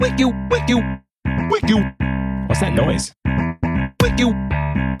Wiki, wiki, wiki, What's that noise? wiki,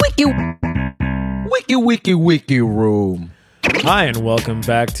 wiki, wiki, wiki, wiki room. Hi, and welcome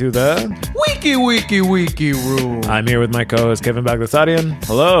back to the... Wiki, wiki, wiki room. I'm here with my co-host Kevin Bagdasarian,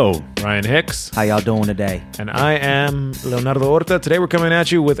 Hello. Ryan Hicks, How y'all doing today? and I am Leonardo Horta. Today we're coming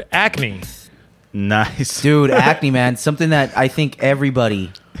at you with acne. Nice. Dude, acne, man. Something that I think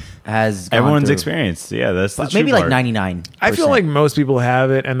everybody has gone Everyone's through. experienced. Yeah, that's the Maybe true like part. 99%. I feel like most people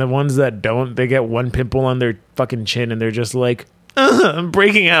have it, and the ones that don't, they get one pimple on their fucking chin, and they're just like, I'm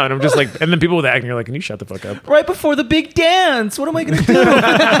breaking out. And I'm just like, and then people with acne are like, can you shut the fuck up? right before the big dance. What am I going to do?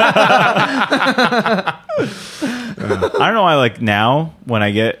 I don't know why, like, now when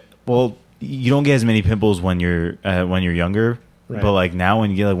I get, well, you don't get as many pimples when you're younger, Right. but like now when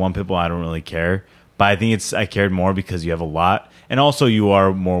you get like one pimple, I don't really care. But I think I cared more because you have a lot, and also you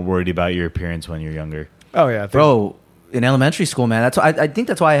are more worried about your appearance when you're younger. Oh, yeah. Bro, in elementary school, man, that's why, I think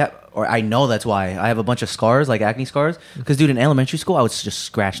that's why I know that's why I have a bunch of scars, like acne scars. Because, dude, in elementary school, I would just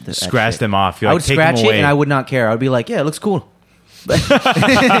scratch Them off. I would scratch it, and I would not care. I would be like, yeah, it looks cool.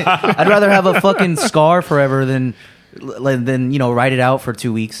 I'd rather have a fucking scar forever than write it out for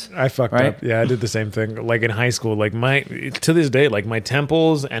 2 weeks. I fucked Right? up. Yeah, I did the same thing. Like in high school, like to this day, like my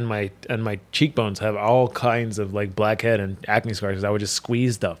temples and my cheekbones have all kinds of like blackhead and acne scars. 'Cause I would just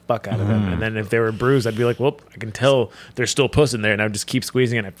squeeze the fuck out of them, and then if they were bruised, I'd be like, "Well, I can tell there's still pus in there," and I would just keep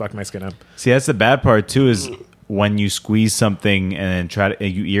squeezing, and I fuck my skin up. See, that's the bad part too. Is when you squeeze something and then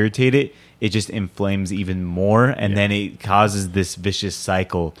you irritate it, it just inflames even more, and then it causes this vicious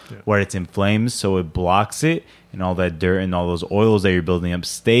cycle where it's inflamed, so it blocks it, and all that dirt and all those oils that you're building up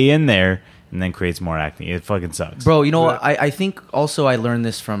stay in there, and then creates more acne. It fucking sucks, Bro, you know what? I think also I learned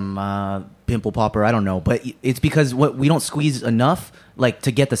this from Pimple Popper. I don't know, but it's because we don't squeeze enough, like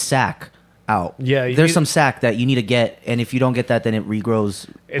to get the sac out. Yeah, there's some sac that you need to get, and if you don't get that, then it regrows.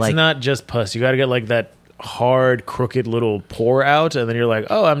 It's not just pus. You got to get like that hard, crooked little pore out, and then you're like,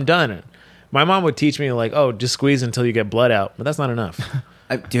 "Oh, I'm done." My mom would teach me like, "Oh, just squeeze until you get blood out," but that's not enough.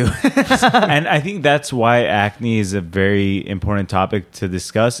 I do. and I think that's why acne is a very important topic to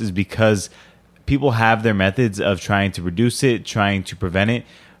discuss, is because people have their methods of trying to reduce it, trying to prevent it,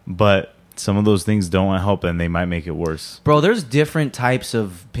 but some of those things don't help, and they might make it worse. Bro, there's different types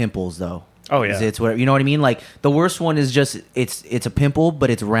of pimples though. Oh, yeah. It's what, you know what I mean? Like the worst one is just it's a pimple, but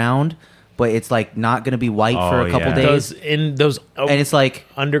it's round, but it's like not gonna be white for a couple yeah. days. Those And it's like,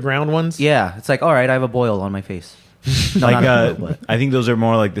 underground ones. yeah, it's like, all right, I have a boil on my face. No, Like, not a boil, but I think those are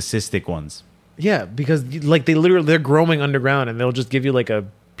more like the cystic ones. Yeah, because like they're growing underground, and they'll just give you like a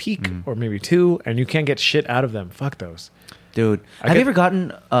peak or maybe two, and you can't get shit out of them. Fuck those. dude, have you ever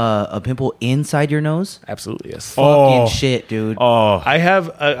gotten a pimple inside your nose? Absolutely, yes. Oh. Fucking shit, dude. Oh,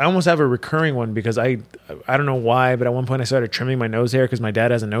 I almost have a recurring one because I don't know why, but at one point I started trimming my nose hair because my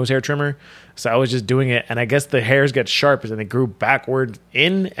dad has a nose hair trimmer, so I was just doing it, and I guess the hairs get sharp and they grew backward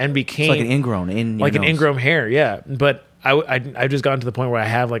in and became It's like an ingrown in your like an nose. ingrown hair. Yeah, but I just gotten to the point where I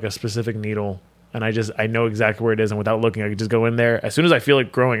have like a specific needle. And I know exactly where it is, and without looking, I can just go in there. As soon as I feel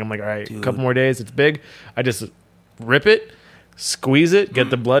it growing, I'm like, all right, a couple more days, it's big. I just rip it, squeeze it, get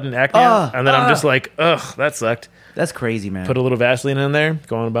the blood and acne out, and then I'm just like, ugh, that sucked. That's crazy, man. Put a little Vaseline in there,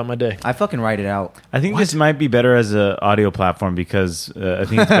 go on about my day. I fucking write it out. I think this might be better as an audio platform because I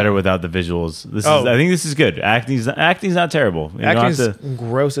think it's better without the visuals. I think this is good. Acne's not terrible. You don't Acne's have to-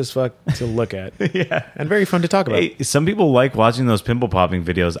 gross as fuck to look at. yeah. And very fun to talk about. Hey, some people like watching those pimple popping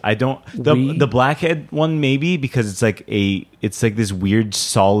videos. I don't. The blackhead one maybe because it's like this weird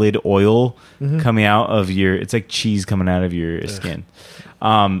solid oil coming out of your. It's like cheese coming out of your skin.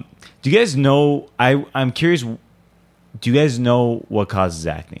 Do you guys know? I'm curious. Do you guys know what causes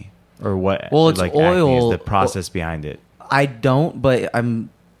acne or what? Well, it's like oil. acne is the process behind it. I don't, but I'm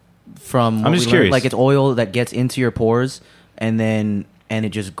from. I'm just curious. Like it's oil that gets into your pores, and it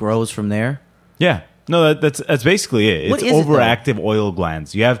just grows from there. Yeah. No, that's basically it. What It's is it, though? overactive oil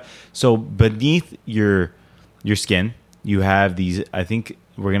glands. You have so beneath your skin, you have these. I think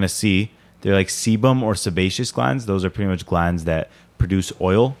we're gonna see they're like sebum or sebaceous glands. Those are pretty much glands that produce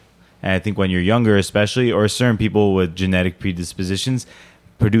oil. And I think when you're younger, especially, or certain people with genetic predispositions,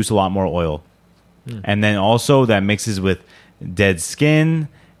 produce a lot more oil. And then also that mixes with dead skin.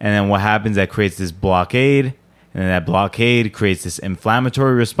 And then what happens, that creates this blockade. And then that blockade creates this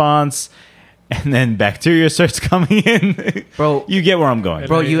inflammatory response. And then bacteria starts coming in. Bro, you get where I'm going.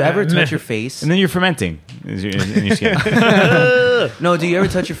 Bro, you ever touch your face? And then you're fermenting in your skin. No, do you ever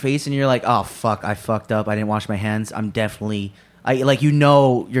touch your face and you're like, oh, fuck, I fucked up. I didn't wash my hands. I'm definitely Like you're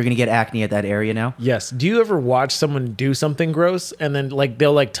gonna get acne at that area now. Yes. Do you ever watch someone do something gross and then like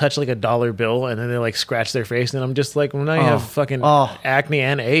they'll like touch like a dollar bill and then they like scratch their face and I'm just like, well, now you have fucking acne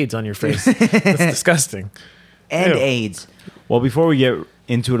and AIDS on your face. That's disgusting. And Ew. AIDS. Well, before we get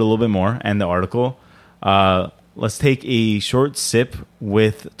into it a little bit more and the article, let's take a short sip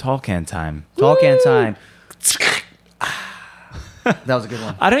with Tall Can time. Tall can time. That was a good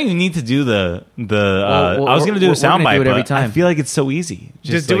one. I don't even need to do the. Well, I was going to do a we're gonna soundbite, do it every but time. I feel like it's so easy.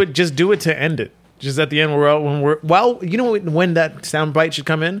 Just do like- it. Just do it to end it. Just at the end, you know when that soundbite should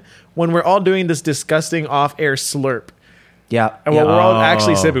come in when we're all doing this disgusting off-air slurp, Yeah. and while we're all Oh.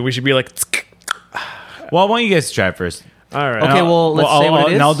 actually sipping, we should be like, Well, I want you guys to try it first. all right, Okay, well, let's say what it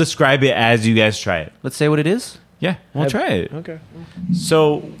is. And I'll describe it as you guys try it. Let's say what it is. Yeah, we'll try it. okay.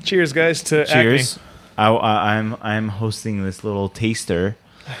 So, Cheers, guys, to cheers. acne. I'm hosting this little taster.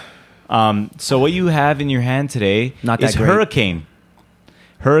 So what you have in your hand today Not that is great.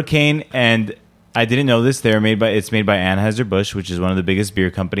 Hurricane, and I didn't know this. It's made by Anheuser-Busch, which is one of the biggest beer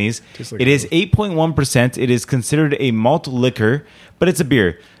companies. Tastes like It is 8.1%. It is considered a malt liquor, but it's a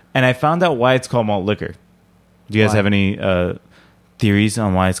beer. And I found out why it's called malt liquor. Do you guys Why? have any theories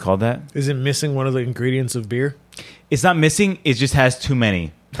on why it's called that? Is it missing one of the ingredients of beer? It's not missing. It just has too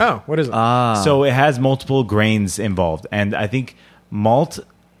many. Oh, what is it? So it has multiple grains involved, and I think malt.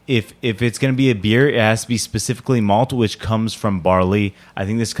 If it's going to be a beer, it has to be specifically malt, which comes from barley. I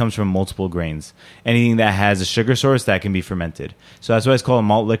think this comes from multiple grains. Anything that has a sugar source that can be fermented. So that's why it's called a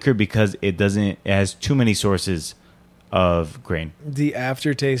malt liquor, because it has too many sources of grain. The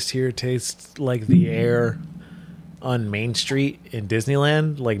aftertaste here tastes like the air on Main Street in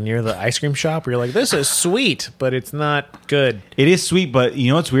Disneyland, like near the ice cream shop, where you're like, this is sweet, but it's not good. It is sweet, but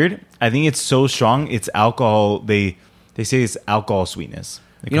you know what's weird? I think it's so strong. It's alcohol. They say it's alcohol sweetness.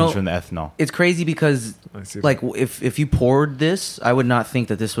 It comes from the ethanol. It's crazy because, I see. like, if you poured this, I would not think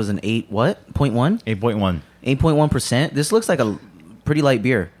that this was an 0.1? 8.1. 8.1%. This looks like a pretty light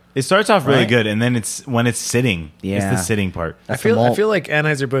beer. It starts off really Right? good, and then it's when it's sitting. It's Yeah. the sitting part. I That's the feel malt. like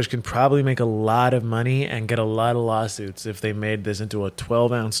Anheuser-Busch can probably make a lot of money and get a lot of lawsuits if they made this into a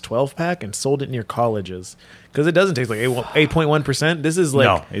 12-ounce 12-pack and sold it near colleges. Because it doesn't taste like 8.1%. This is like,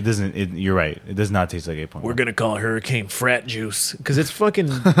 No, it doesn't. You're right. It does not taste like 8.1. we're going to call Hurricane frat juice. Because it's fucking,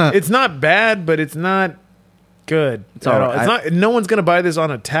 it's not bad, but it's not good It's at all all. right. It's not, no one's going to buy this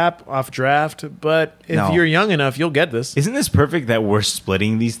on a tap off draft, but if No. you're young enough, you'll get this. Isn't this perfect that we're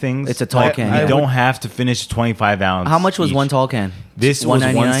splitting these things? It's a tall can. You I don't have to finish 25 ounce. How much was each. one tall can? This was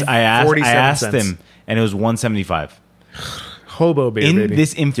 $1.99? once I asked 47 cents. him, and it was 175. Hobo beer, In baby.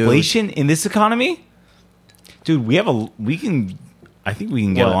 this inflation, in this economy, dude, I think we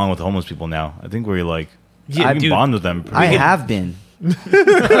can get What? along with homeless people now. I think we're like, Yeah, we can dude. bond with them. I have been.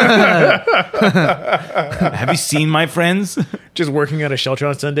 Have you seen my friends? Just working at a shelter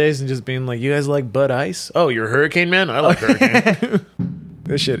on Sundays and just being like, you guys like Bud Ice? Oh, you're a Hurricane man? I like Hurricane.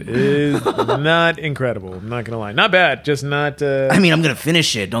 This shit is not incredible. I'm not going to lie. Not bad, just not... I mean, I'm going to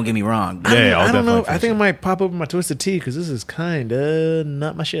finish it. Don't get me wrong. Yeah, I'll I don't know. definitely I think I might pop open my Twisted Tea because this is kind of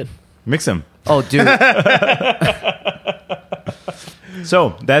not my shit. Mix them. Oh, dude.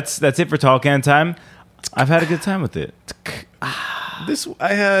 So that's it for Tall Can time. I've had a good time with it.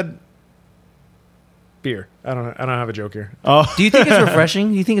 I had beer. I don't have a joke here. Oh, Do you think it's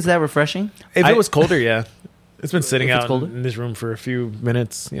refreshing? Do you think it's that refreshing? If I- it was colder, yeah. It's been sitting If it's out colder? in this room for a few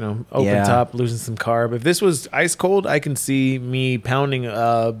minutes, open Yeah. top, losing some carb. If this was ice cold, I can see me pounding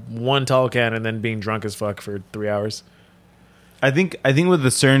one tall can and then being drunk as fuck for 3 hours. I think with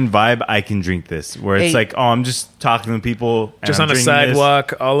a certain vibe, I can drink this. Where it's Hey. like, oh, I'm just talking to people, and Just I'm on a drinking this.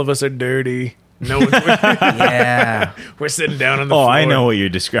 sidewalk, all of us are dirty. No one's Yeah. we're sitting down on the Oh, floor. I know what you're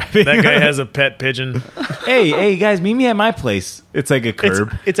describing. That guy has a pet pigeon. hey, guys, meet me at my place. It's like a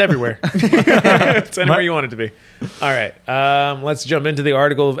curb. It's everywhere. It's anywhere you want it to be. All right. Let's jump into the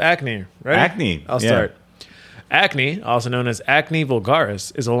article of acne. Right? Acne, I'll yeah. start. Acne, also known as acne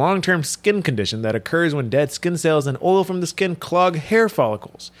vulgaris, is a long-term skin condition that occurs when dead skin cells and oil from the skin clog hair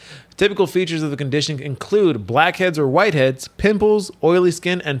follicles. Typical features of the condition include blackheads or whiteheads, pimples, oily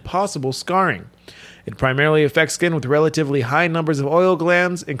skin, and possible scarring. It primarily affects skin with relatively high numbers of oil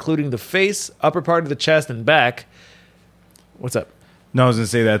glands, including the face, upper part of the chest, and back. What's up? No, I was gonna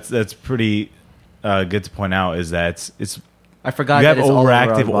say that's pretty good to point out. Is that it's I forgot you that have it's all over our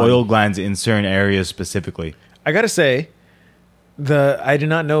overactive body. oil glands in certain areas specifically. I gotta say, I did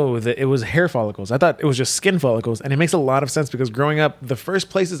not know that it was hair follicles. I thought it was just skin follicles, and it makes a lot of sense because growing up, the first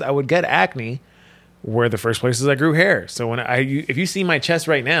places I would get acne were the first places I grew hair. So if you see my chest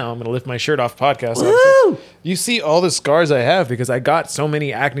right now, I'm gonna lift my shirt off podcast. Woo! You see all the scars I have because I got so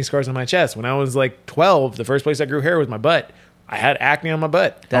many acne scars on my chest. When I was like 12, the first place I grew hair was my butt. I had acne on my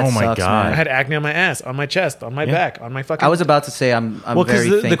butt. That Oh my sucks, God. I man. had acne on my ass, on my chest, on my back, on my fucking. I was about to say I'm Well, 'cause very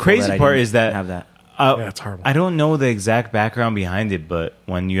the thankful crazy that I part didn't is that- have that. Yeah, it's horrible. I don't know the exact background behind it, but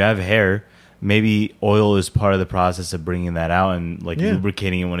when you have hair, maybe oil is part of the process of bringing that out and like Yeah.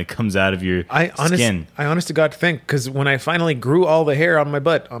 lubricating it when it comes out of your skin. I honest to God think because when I finally grew all the hair on my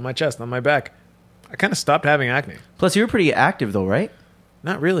butt, on my chest, on my back, I kind of stopped having acne. Plus, you were pretty active though, right?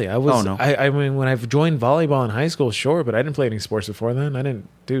 Not really. I was. Oh, no. I mean, when I joined volleyball in high school, sure, but I didn't play any sports before then. I didn't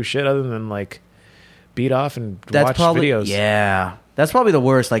do shit other than like beat off and That's watch probably videos. yeah. That's probably the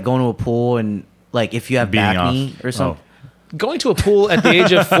worst. Like going to a pool and like if you have Beating acne off. or something, Going to a pool at the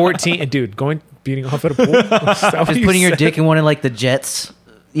age of 14, dude, beating off at a pool. Is that what just you putting your said? dick in one of like the jets.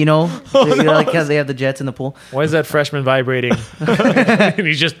 You know, you know, like how they have the jets in the pool. Why is that freshman vibrating? And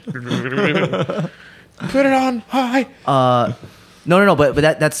he's just put it on high. No, but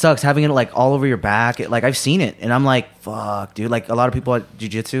that sucks having it like all over your back. Like I've seen it, and I'm like, fuck, dude. Like a lot of people at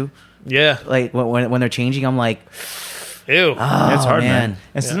jujitsu, Yeah. like when they're changing, I'm like, Ew. It's hard, man. man.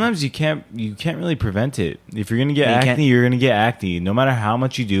 And sometimes you can't really prevent it. If you're gonna get Yeah, you acne, can't. you're gonna get acne, no matter how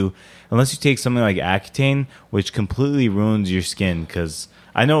much you do, unless you take something like Accutane, which completely ruins your skin. Because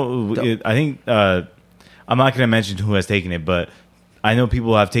I know, I think I'm not gonna mention who has taken it, but I know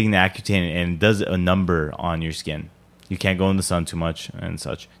people have taken the Accutane and it does a number on your skin. You can't go in the sun too much and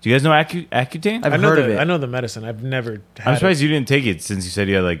such. Do you guys know Accutane? I've I know heard of the, it. I know the medicine. I've never had I'm surprised it. you didn't take it since you said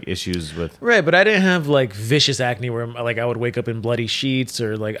you had like issues with. Right, but I didn't have like vicious acne where like I would wake up in bloody sheets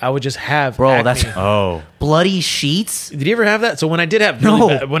or like I would just have Bro, acne. that's- Oh, bloody sheets. Did you ever have that? So when I did have really No.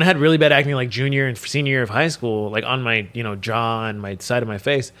 bad, when I had really bad acne like junior and senior year of high school, like on my jaw and my side of my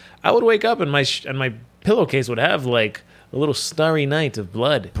face, I would wake up and my pillowcase would have like a little starry night of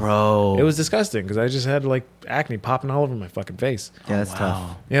blood. Bro, It was disgusting because I just had like acne popping all over my fucking face. yeah, that's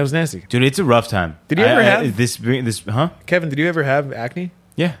tough. Yeah, it was nasty. dude, it's a rough time. Did you ever have- this? Huh? Kevin, did you ever have acne?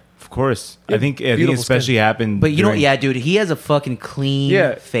 Yeah, of course. Yeah, I think beautiful especially happened. But you know, during- yeah, dude, he has a fucking clean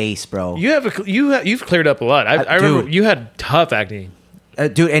Yeah. face, bro. You've cleared up a lot. I remember Dude. you had tough acne.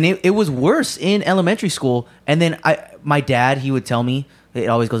 Dude, and it was worse in elementary school. And then my dad, he would tell me, it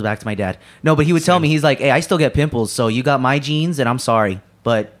always goes back to my dad. No, but he would tell me, he's like, hey, I still get pimples, so you got my genes, and I'm sorry,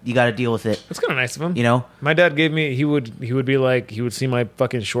 but you got to deal with it. That's kind of nice of him. You know? My dad gave me. He would be like, he would see my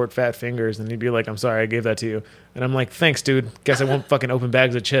fucking short fat fingers, and he'd be like, "I'm sorry, I gave that to you." And I'm like, "Thanks, dude. Guess I won't fucking open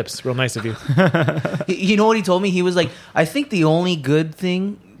bags of chips. Real nice of you." You know what he told me? He was like, I think the only good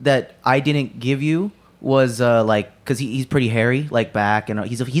thing that I didn't give you was like, because he's pretty hairy, like back, and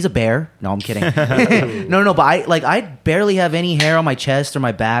he's a bear. No, I'm kidding. no, but I barely have any hair on my chest or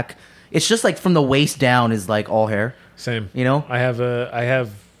my back. It's just like from the waist down is like all hair. Same. You know? I have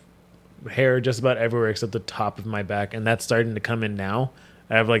hair just about everywhere except the top of my back, and that's starting to come in now.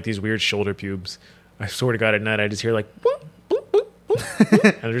 I have like these weird shoulder pubes. I swear to God, at night I just hear like, boop, boop, boop, boop,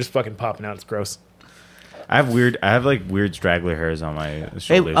 and they're just fucking popping out. It's gross. I have like weird straggler hairs on my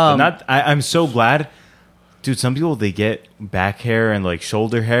shoulders. um, but I'm so glad, dude. Some people they get back hair and like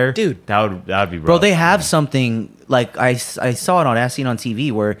shoulder hair, Dude. That would be rough. Bro, they have something like I saw it on As Seen on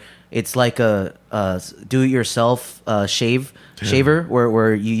TV where it's like a do-it-yourself shaver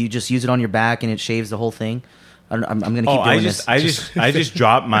where you just use it on your back and it shaves the whole thing. I'm gonna keep Oh, doing this. I just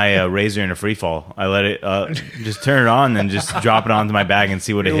dropped my razor in a free fall. I let it just turn it on and just drop it onto my bag and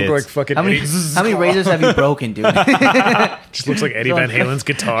see what it You hits. look like fucking How many razors have you broken, dude? just looks like Eddie Van Halen's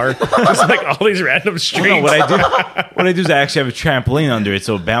guitar. Just like all these random strings. No, what I do is I actually have a trampoline under it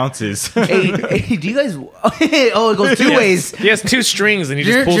so it bounces. hey, do you guys? Oh, it goes two ways. He has two strings and he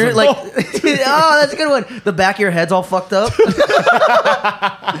just pulls them. Like, oh, that's a good one. The back of your head's all fucked up.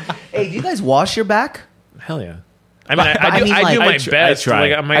 Hey, do you guys wash your back? Hell yeah. I mean, I mean, I do like, my I try. best.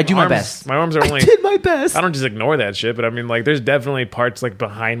 Like, I do my best. My arms are only. Did my best. I don't just ignore that shit, but I mean, like, there's definitely parts like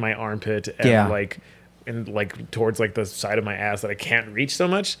behind my armpit and Yeah. like, and like towards like the side of my ass that I can't reach so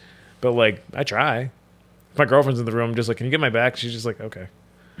much. But like, I try. If my girlfriend's in the room, just like, can you get my back? She's just like, okay,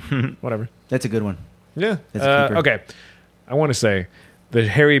 whatever. That's a good one. Yeah. That's a keeper. Okay. I want to say the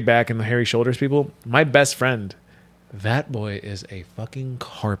hairy back and the hairy shoulders people, my best friend, that boy is a fucking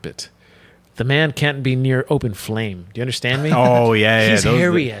carpet. The man can't be near open flame. Do you understand me? Oh yeah, He's those,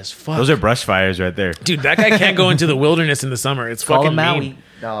 hairy as fuck. Those are brush fires right there. Dude, that guy can't go into the wilderness in the summer. It's Call fucking him out. mean.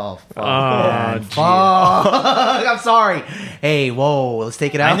 Oh, fuck. Oh, man. gee. Fuck. I'm sorry. Hey, whoa. Let's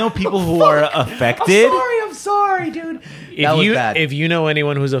take it out. I know people who are affected. I'm sorry, dude. That was bad. If you know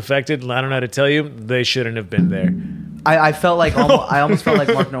anyone who's affected, I don't know how to tell you, they shouldn't have been there. I felt like I almost felt like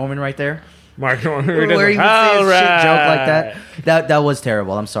Mark Norman right there. Mark Norman. Where he would say a shit joke like that. That was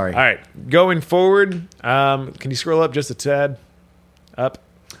terrible. I'm sorry. All right, going forward, can you scroll up just a tad? Up.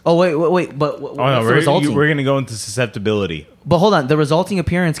 Oh wait. But Oh what's no, the resulting? we're gonna go into susceptibility. But hold on, the resulting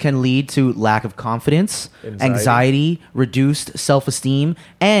appearance can lead to lack of confidence, anxiety, reduced self-esteem,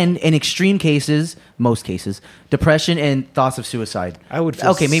 and in extreme cases, most cases, depression and thoughts of suicide. I would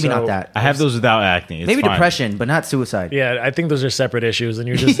feel okay, maybe so- not that. I have those without acne. It's Maybe fine. depression, but not suicide. Yeah, I think those are separate issues, and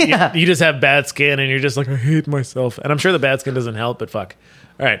you're just Yeah. you just have bad skin, and you're just like, I hate myself. And I'm sure the bad skin doesn't help, but fuck.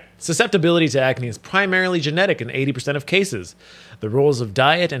 All right, susceptibility to acne is primarily genetic in 80% of cases. The roles of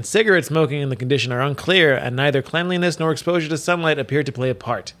diet and cigarette smoking in the condition are unclear, and neither cleanliness nor exposure to sunlight appear to play a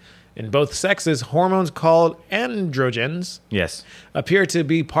part. In both sexes, hormones called androgens Yes. appear to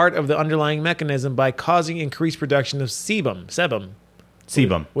be part of the underlying mechanism by causing increased production of sebum.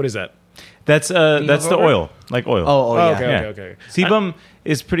 Sebum. What is that? That's the over? oil, like oil. Oh, yeah. okay. Yeah. Okay. Sebum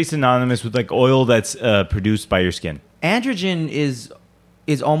is pretty synonymous with like oil that's produced by your skin. Androgen is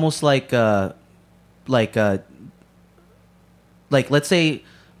almost like let's say,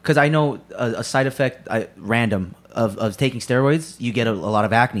 because I know a side effect random of taking steroids, you get a lot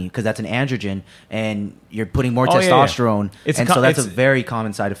of acne because that's an androgen and you're putting more Oh, yeah, yeah. testosterone, It's and co- so that's a it's- very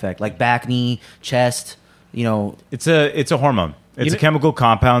common side effect, like back knee, chest. It's a hormone. It's You a know- chemical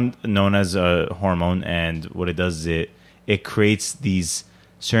compound known as a hormone, and what it does is it creates these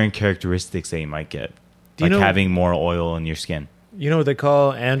certain characteristics that you might get, Do you like know- having more oil in your skin. You know what they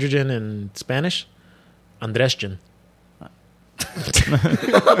call androgen in Spanish? Andresgen.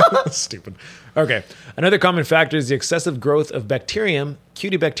 Stupid. Okay. Another common factor is the excessive growth of bacterium,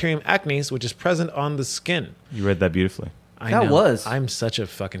 Cutibacterium acnes, which is present on the skin. You read that beautifully. I'm such a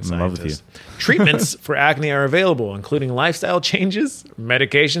fucking in love with scientist. Treatments for acne are available, including lifestyle changes,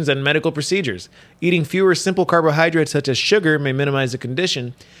 medications, and medical procedures. Eating fewer simple carbohydrates such as sugar may minimize the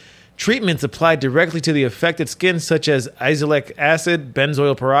condition. Treatments applied directly to the affected skin, such as isoleic acid,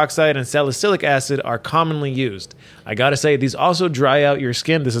 benzoyl peroxide, and salicylic acid, are commonly used. I gotta say, these also dry out your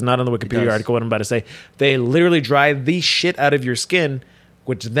skin. This is not on the Wikipedia does. article, what I'm about to say. They literally dry the shit out of your skin,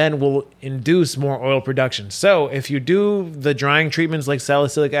 which then will induce more oil production. So if you do the drying treatments like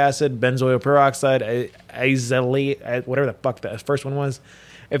salicylic acid, benzoyl peroxide, whatever the fuck that first one was,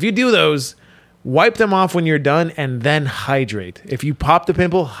 if you do those, wipe them off when you're done and then hydrate. If you pop the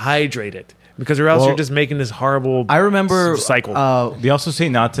pimple, hydrate it. Because or else Well, you're just making this horrible I remember cycle. They also say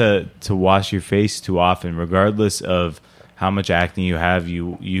not to wash your face too often, regardless of how much acne you have.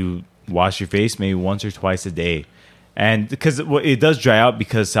 You wash your face maybe once or twice a day, and because it does dry out,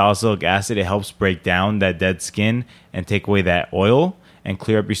 because salicylic acid, it helps break down that dead skin and take away that oil and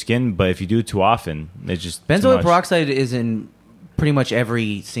clear up your skin. But if you do it too often, it's just too benzoyl much. peroxide is in pretty much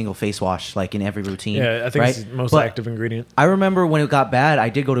every single face wash, like in every routine. Yeah, I think right? it's the most But active ingredient. I remember when it got bad, I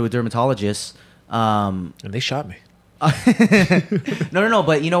did go to a dermatologist. And they shot me. No.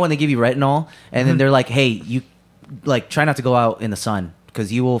 But you know when they give you retinol, and then they're like, "Hey, you like try not to go out in the sun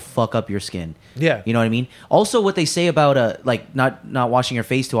because you will fuck up your skin." Yeah. You know what I mean? Also, what they say about like not washing your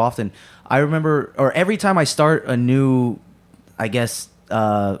face too often. I remember, or every time I start a new, I guess,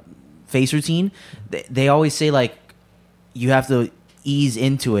 face routine, they always say like you have to ease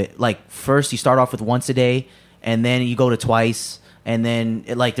into it. Like first you start off with once a day, and then you go to twice, and then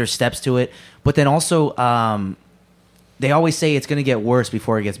like there's steps to it. But then also, they always say it's going to get worse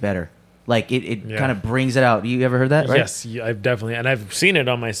before it gets better. Like it Yeah. kind of brings it out. You ever heard that? Right? Yes, I've definitely, and I've seen it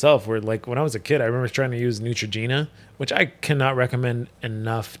on myself. Where like when I was a kid, I remember trying to use Neutrogena, which I cannot recommend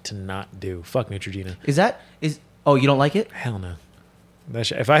enough to not do. Fuck Neutrogena. Oh, you don't like it? Hell no.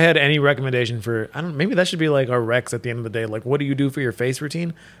 If I had any recommendation for, maybe that should be like our Rex at the end of the day. Like, what do you do for your face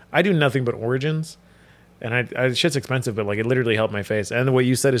routine? I do nothing but Origins, and shit's expensive, but like it literally helped my face. And what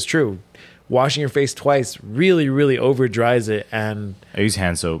you said is true. Washing your face twice really, really over dries it. And I use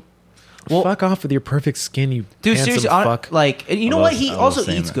hand soap. Well- fuck off with your perfect skin, you Dude, handsome seriously, fuck. like, and you know I what? love- He I love also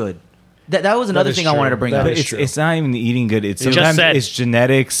saying eats that. good. That was another is thing I wanted to bring true. up. That is It's true. it's not even eating good. It's Just sometimes said. it's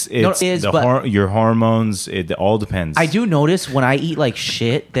genetics. It's it is, the but- your hormones. It all depends. I do notice when I eat like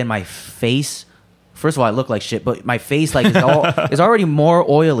shit, then my face. First of all, I look like shit, but my face like is already more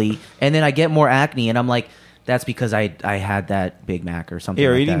oily, and then I get more acne, and I'm like, that's because I had that Big Mac or something. Hey,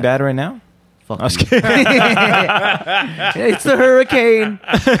 are like you eating that. bad right now? Fuck I was you. kidding. It's the hurricane.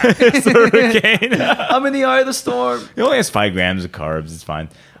 Hurricane. I'm in the eye of the storm. It only has 5 grams of carbs. It's fine.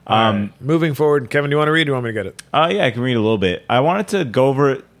 All right. Moving forward, Kevin, do you want to read or do you want me to get it? Yeah, I can read a little bit. I wanted to go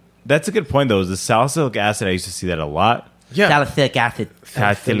over. That's a good point, though. Is the salicylic acid? I used to see that a lot. Yeah. Salicylic acid.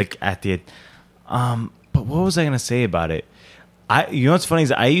 Salicylic acid. But what was I going to say about it? You know what's funny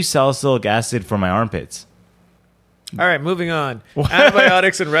is I use salicylic acid for my armpits. All right, moving on.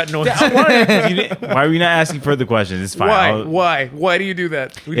 Antibiotics and retinol. Why are you not asking further questions? It's fine. Why? Why do you do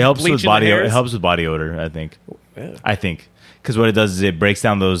that? It helps with body. It helps with body odor. I think. I think. Because what it does is it breaks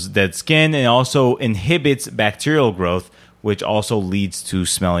down those dead skin and also inhibits bacterial growth, which also leads to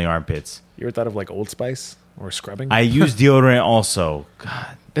smelly armpits. You ever thought of like Old Spice or scrubbing? I use deodorant also.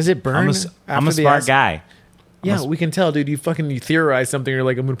 God, Does it burn? I'm a after the smart acid? guy. Yeah, we can tell, dude. You theorize something. You're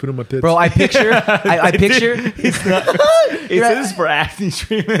like, I'm gonna put it on my pits. Bro, I picture. I picture. It says for acne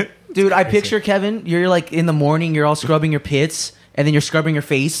treatment. Dude, I picture Kevin. You're like in the morning. You're all scrubbing your pits, and then you're scrubbing your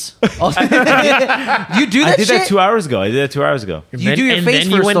face. You do that. I did shit? that 2 hours ago. You do your face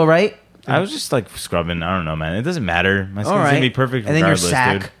first, though, right? I was just like scrubbing. I don't know, man. It doesn't matter. My skin's All right. gonna be perfect And then your regardless,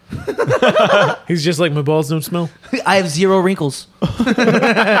 sack. dude. He's just like, my balls don't smell. I have 0 wrinkles.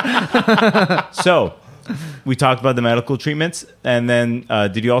 So, we talked about the medical treatments, and then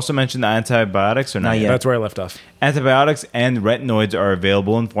did you also mention the antibiotics or not? Not yet. That's where I left off. Antibiotics and retinoids are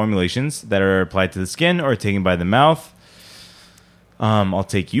available in formulations that are applied to the skin or taken by the mouth. I'll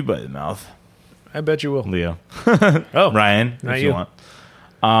take you by the mouth, I bet you will. Leo. Oh, Ryan, Not if you you. want.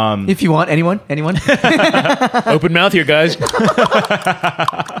 If you want, anyone. open mouth here, guys.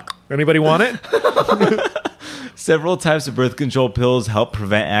 Anybody want it? Several types of birth control pills help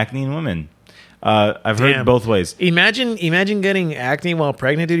prevent acne in women. I've heard Damn. both ways. Imagine getting acne while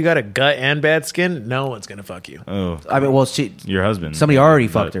pregnant, dude. You got a gut and bad skin. No one's gonna fuck you. Oh, I mean, well, your husband. somebody already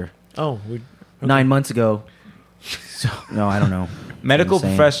But fucked her Oh, 9 months ago. No, I don't know. Medical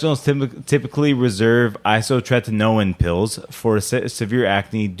Insane. professionals typically reserve isotretinoin pills for severe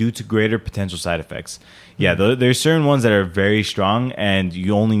acne due to greater potential side effects. Yeah, there's certain ones that are very strong, and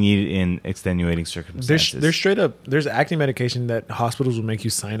you only need it in extenuating circumstances. there's straight up. There's acne medication that hospitals will make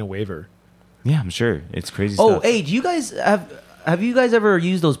you sign a waiver. Yeah, I'm sure. It's crazy Oh, stuff. hey, do you guys have you guys ever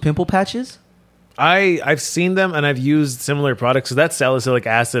used those pimple patches? I've seen them and I've used similar products. So that's salicylic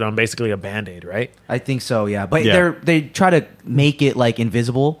acid on basically a Band-Aid, right? I think so, yeah. But Yeah. they try to make it like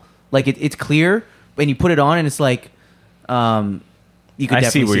invisible, like it's clear, and you put it on, and it's like, you could I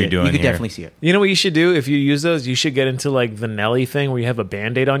see definitely what see you're it. doing You could here. definitely see it. You know what you should do if you use those? You should get into like the Nelly thing where you have a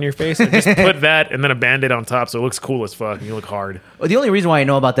Band-Aid on your face and just put that and then a Band-Aid on top so it looks cool as fuck and you look hard. Well, the only reason why I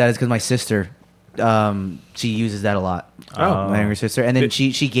know about that is because my sister, she uses that a lot. My younger sister, and then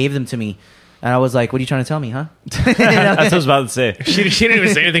she gave them to me, and I was like, "What are you trying to tell me, huh?" That's what I was about to say. She didn't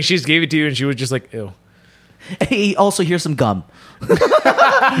even say anything. She just gave it to you and she was just like, ew. Hey, also, here's some gum.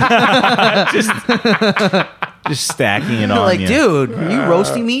 Just stacking it on Like, you. dude, are you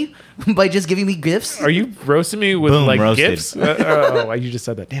roasting me by just giving me gifts? Are you roasting me with Boom, like roasted. gifts? Oh, you just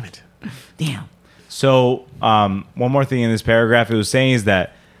said that. Damn it. Damn. So, one more thing in this paragraph, it was saying is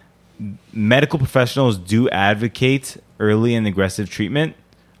that medical professionals do advocate early and aggressive treatment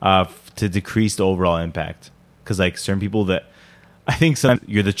to decrease the overall impact. Because, like, certain people that I think sometimes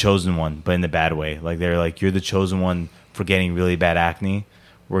you're the chosen one, but in the bad way. Like, they're like, you're the chosen one for getting really bad acne.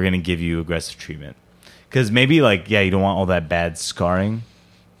 We're going to give you aggressive treatment. Because maybe, like, yeah, you don't want all that bad scarring.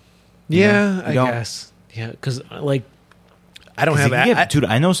 Yeah, I don't- guess. Yeah, because like I don't 'Cause have it can a- get- dude,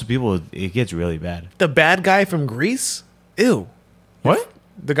 I know some people, it gets really bad. the bad guy from Greece. Ew. What?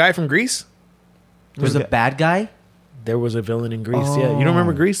 The guy from Greece? There's a bad guy There was a villain in Greece. Yeah, you don't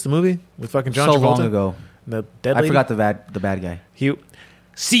remember Greece, the movie with fucking John so Travolta? long ago. The dead I lady? forgot the bad guy. He.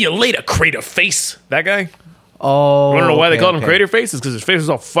 See you later, Crater Face. That guy. Oh, I don't know why they okay, called him okay. Crater Face. It's because his face was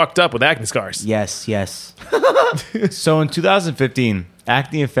all fucked up with acne scars. Yes. So in 2015,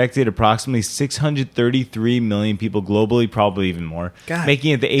 acne affected approximately 633 million people globally, probably even more, God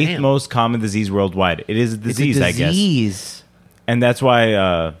making it the 8th damn. most common disease worldwide. It is a disease, it's a I guess. disease. And that's why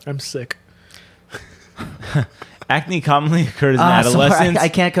I'm sick. acne commonly occurs in Sorry, adolescence, I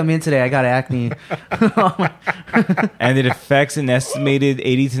can't come in today. I got acne. and it affects an estimated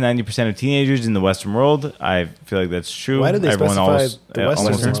 80 to 90% of teenagers in the Western world. I feel like that's true. Why did they Everyone specify always, the Western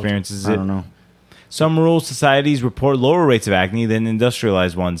almost world? experiences I it. don't know. Some rural societies report lower rates of acne than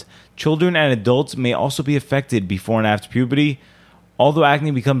industrialized ones. Children and adults may also be affected before and after puberty. Although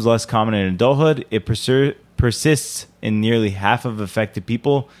acne becomes less common in adulthood, it persists in nearly half of affected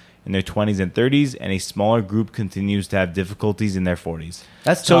people in their 20s and 30s, and a smaller group continues to have difficulties in their 40s.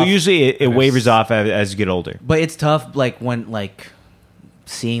 That's so tough. usually it wavers off as you get older. But it's tough, like when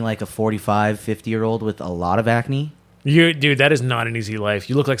seeing like a 45, 50-year-old with a lot of acne. Dude, that is not an easy life.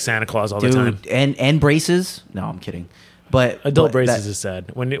 You look like Santa Claus all the time. Dude, and braces. No, I'm kidding. But Adult but braces that- is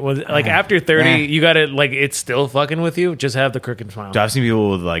sad. When it was like after 30, Yeah. you got to like it's still fucking with you. Just have the crooked smile. So I've seen people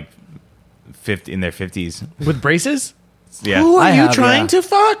with like 50 in their 50s. With braces? Yeah, Who are I you have, trying yeah. to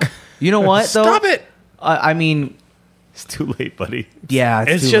fuck? You know what? Though? Stop it. I mean, it's too late, buddy. yeah,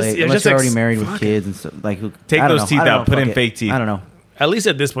 it's, It's too just- late. it's Unless just you're like, already married with fuck kids and stuff. Like, Take I don't those know. teeth I don't out, know. put Fuck in it. fake teeth. I don't know. At least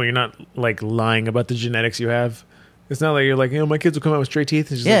at this point, you're not like lying about the genetics you have. It's not like you're like, my kids will come out with straight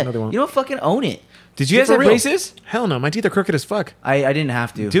teeth. It's just like another one. You don't fucking own it. Did you guys For have real. braces? Hell no, my teeth are crooked as fuck. I didn't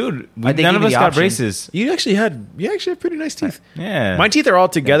have to, Dude, They none give of you us the got option. braces. You actually have pretty nice teeth. Yeah. My teeth are all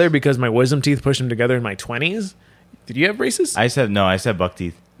together because my wisdom teeth pushed them together in my 20s. Did you have braces? I said buck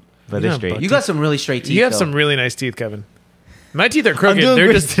teeth. But You they're have straight. buck You got some really straight teeth. You have though. some really nice teeth, Kevin. My teeth are crooked. doing They're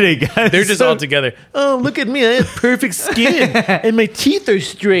good just today, guys. They're just all together. Oh, look at me! I have perfect skin, and my teeth are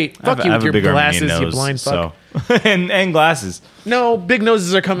straight. Fuck you with your glasses, you blind fuck. So. and glasses. No, big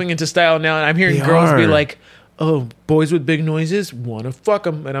noses are coming into style now, and I'm hearing They girls be are. like, "Oh, boys with big noises want to fuck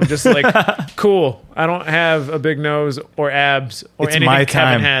them," and I'm just like, "Cool. I don't have a big nose or abs or It's anything my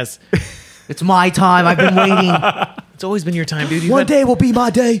Kevin time. has. It's my time. I've been waiting. It's always been your time, dude. You've One had- day will be my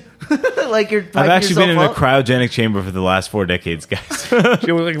day. Like you're. I've actually been in a a cryogenic chamber for the last 4 decades, guys.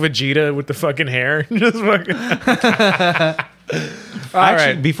 You look like Vegeta with the fucking hair. Just fucking. All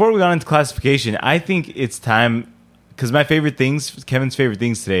Actually, right. before we got into classification, I think it's time because Kevin's favorite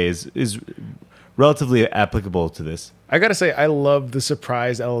things today is relatively applicable to this. I gotta say, I love the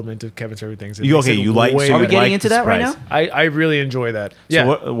surprise element of Kevin's favorite things. It You makes okay? it You like? way so Are we you better. getting like into the that right surprise. now? I really enjoy that. So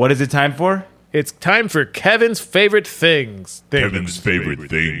Yeah, what is it time for? it's time for Kevin's favorite things. Kevin's favorite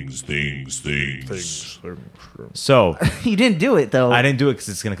things. So You didn't do it though. I didn't do it because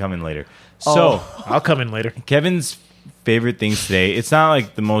it's gonna come in later. Oh. So I'll come in later. Kevin's favorite things today. It's not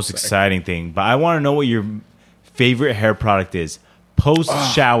like the most exciting thing, but I want to know what your favorite hair product is. Post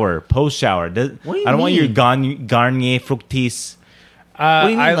shower. What do you I don't want your mean? Garnier Fructis, What do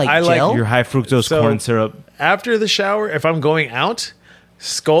you mean, like I gel? your high fructose So- corn syrup. after the shower, if I'm going out,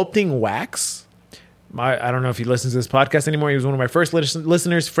 sculpting wax. I don't know if he listens to this podcast anymore. He was one of my first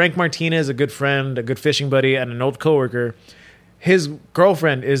listeners. Frank Martinez, a good friend, a good fishing buddy, and an old coworker. His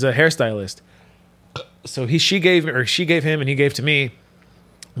girlfriend is a hairstylist. So she gave him and he gave to me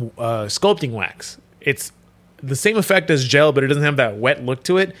sculpting wax. It's the same effect as gel, but it doesn't have that wet look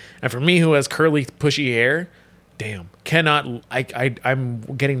to it. And for me, who has curly, pushy hair, damn, I'm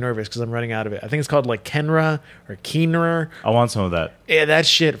getting nervous because I'm running out of it. I think it's called like Kenra or Keener. I want some of that. Yeah, that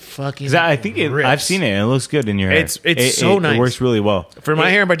shit fucking. 'Cause I think rips. I've seen it. And it looks good in your hair. It's so nice. It works really well. For my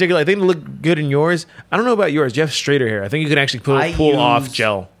hair in particular, I think it look good in yours. I don't know about yours. You have straighter hair. I think you can actually pull off use-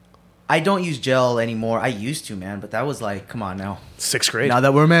 gel. I don't use gel anymore. I used to, man, but that was like, come on now. 6th grade. Now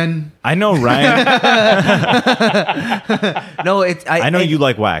that we're men. I know Ryan. No, it's. I know you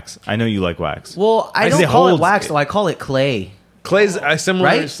like wax. I know you like wax. Well, I Because don't it call it holds- wax though. I call it clay. Clay's similar.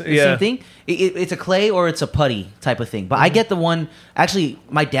 Right? The Yeah. Same thing. It's a clay or it's a putty type of thing. But I get the one. Actually,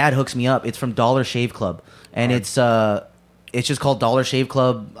 my dad hooks me up. It's from Dollar Shave Club, and it's just called Dollar Shave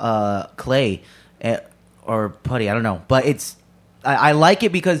Club clay or putty. I don't know, but it's. I like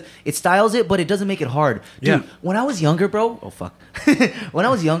it because it styles it, but it doesn't make it hard. Dude, Yeah. when I was younger, bro. Oh fuck. When I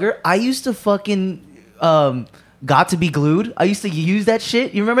was younger, I used to fucking got to be glued. I used to use that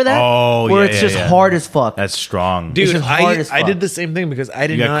shit. You remember that? Oh, where yeah, it's yeah, just yeah. hard as fuck. That's strong. Dude, just hard as I fuck. did the same thing because I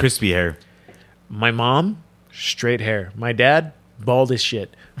did you got not. crispy hair. My mom, straight hair. My dad, bald as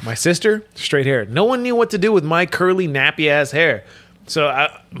shit. My sister, straight hair. No one knew what to do with my curly, nappy ass hair. So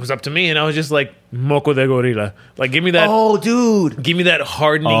it was up to me, and I was just like, moco de gorilla. Like, give me that. Oh, dude. Give me that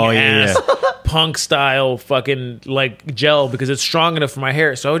hardening Oh, yeah, ass punk style fucking like gel because it's strong enough for my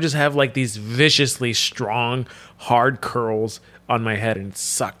hair. So I would just have like these viciously strong, hard curls on my head, and it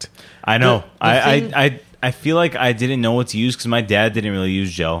sucked. I know. The thing- I feel like I didn't know what to use because my dad didn't really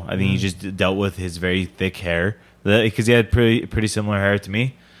use gel. I think he just dealt with his very thick hair because he had pretty similar hair to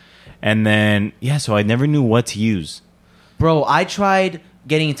me. And then so I never knew what to use. Bro, I tried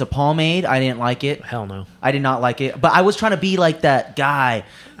getting into pomade. I didn't like it. Hell no. I did not like it. But I was trying to be like that guy.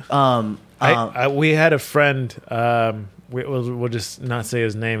 We had a friend. We'll just not say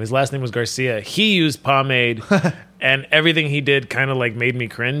his name. His last name was Garcia. He used pomade, and everything he did kind of like made me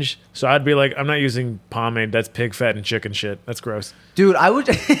cringe. So I'd be like, I'm not using pomade. That's pig fat and chicken shit. That's gross. Dude, I would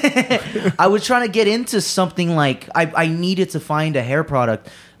I was trying to get into something like I needed to find a hair product.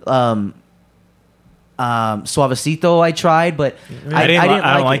 Suavecito I tried, but I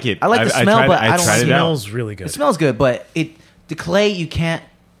didn't like it. I like the smell, but I don't tried like it it. out. Smells really good. It smells good, but the clay you can't.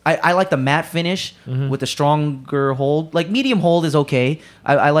 I like the matte finish with a stronger hold. Like medium hold is okay.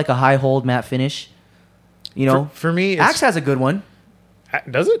 I like a high hold matte finish. You know, For me, it's, Axe has a good one.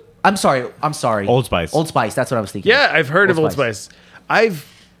 does it? I'm sorry. Old Spice. Old Spice. That's what I was thinking. Yeah, I've heard Old of Old Spice. Spice.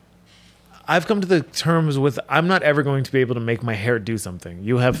 I've come to the terms with I'm not ever going to be able to make my hair do something.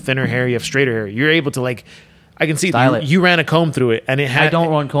 You have thinner hair, you have straighter hair. You're able to like, I can see Style it. you ran a comb through it, and it had. I don't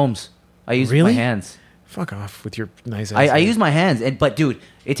run combs. I use Really? my hands. Fuck off with your nice. I use my hands, but dude,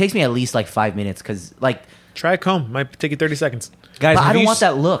 it takes me at least like 5 minutes because like, Try a comb. Might take you 30 seconds. Guys, but I have don't you want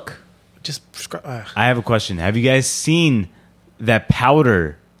that look. I have a question. Have you guys seen that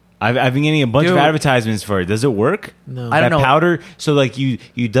powder? I've been getting a bunch of advertisements for it. Does it work? No. I don't know. Powder. So like you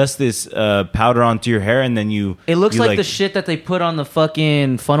dust this powder onto your hair and then you. It looks like the shit that they put on the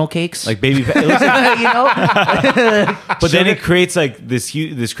fucking funnel cakes. Like baby. It looks like, you know. but then it creates like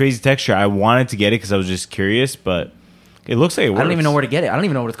this crazy texture. I wanted to get it because I was just curious, but it looks like it works. I don't even know where to get it. I don't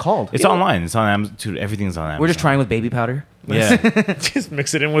even know what it's called. It's online. It's on Amazon. Dude, everything's on Amazon. We're just trying with baby powder. Yeah. Just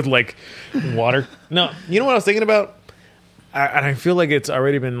mix it in with like water. No, you know what I was thinking about? And I feel like it's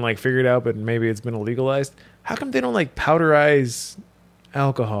already been like figured out, but maybe it's been illegalized. How come they don't like powderize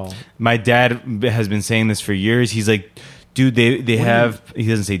alcohol? My dad has been saying this for years. He's like, dude, they have. He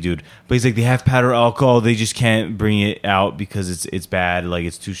doesn't say dude, but he's like, they have powder alcohol. They just can't bring it out because it's bad. Like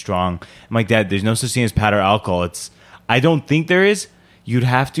it's too strong. I'm like, Dad, there's no such thing as powder alcohol. I don't think there is. You'd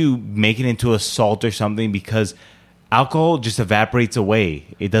have to make it into a salt or something because alcohol just evaporates away.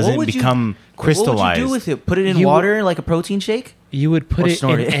 It doesn't become crystallized. What would you do with it? Put it in water like a protein shake? You would put it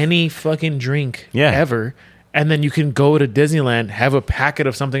in any fucking drink ever. And then you can go to Disneyland, have a packet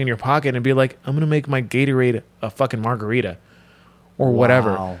of something in your pocket and be like, I'm going to make my Gatorade a fucking margarita or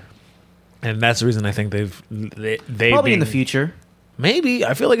whatever. And that's the reason I think they probably in the future. Maybe.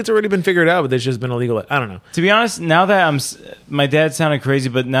 I feel like it's already been figured out, but it's just been illegal. I don't know. To be honest, now that my dad sounded crazy,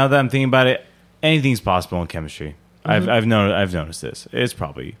 but now that I'm thinking about it, anything's possible in chemistry. Mm-hmm. I've noticed this. It's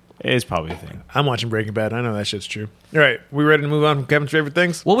probably a thing. I'm watching Breaking Bad. I know that shit's true. All right, we ready to move on from Kevin's favorite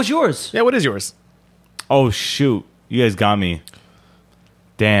things? What was yours? Yeah, what is yours? Oh shoot, you guys got me.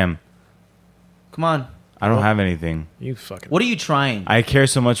 Damn. Come on. I don't have anything. You fucking. What are you trying? I care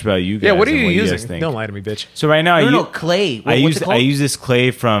so much about you guys. Yeah, what are you guys using? think. Don't lie to me, bitch. So right now, no, clay. I use this clay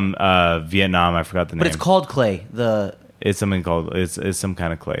from Vietnam. I forgot the name. But it's called clay. It's something called. It's some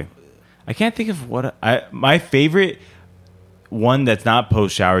kind of clay. I can't think of what my favorite one that's not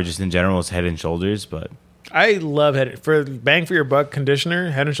post shower, just in general, is Head and Shoulders. But I love for bang for your buck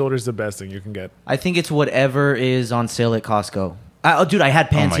conditioner. Head and Shoulders is the best thing you can get. I think it's whatever is on sale at Costco. Dude, I had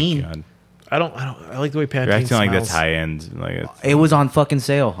Pantene. Oh my God. I like the way Pantene You're acting smells. like that's high end. Like it was on fucking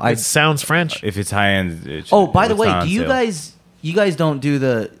sale. It sounds French. If it's high end. By the way, do you guys don't do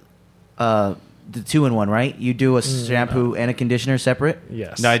the 2-in-1, right? You do a shampoo and a conditioner separate?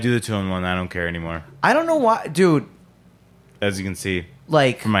 Yes. No, I do the 2-in-1. I don't care anymore. I don't know why, dude. As you can see,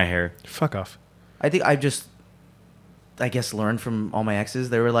 like from my hair. Fuck off. I think I guess learned from all my exes.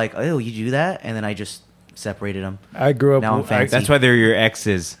 They were like, "Oh, you do that," and then I just separated them. I grew up. Now I'm fancy. That's why they're your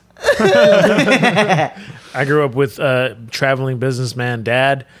exes. I grew up with traveling businessman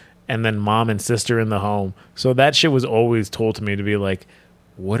dad and then mom and sister in the home. So that shit was always told to me to be like,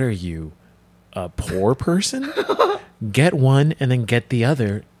 what are you, a poor person? Get one and then get the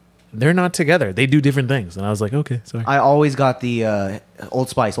other. They're not together. They do different things. And I was like, okay, sorry. I always got the Old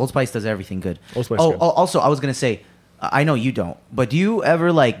Spice. Old Spice does everything good. Old Spice Oh, good. also, I was going to say, I know you don't, but do you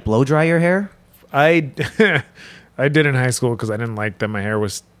ever like blow dry your hair? I did in high school because I didn't like that my hair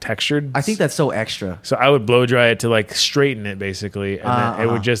was textured. I think that's so extra. So I would blow dry it to like straighten it basically. And then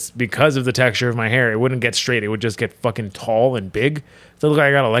it would just, because of the texture of my hair, it wouldn't get straight. It would just get fucking tall and big. So it looked like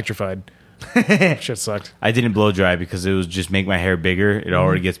I got electrified. Shit sucked. I didn't blow dry because it was just make my hair bigger. It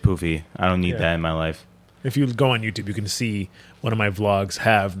already gets poofy. I don't need that in my life. If you go on YouTube, you can see one of my vlogs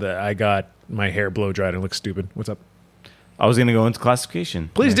have that I got my hair blow dried and it looks stupid. What's up? I was gonna go into classification.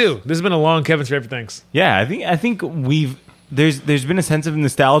 Please do. This has been a long Kevin's favorite things. Yeah, I think there's been a sense of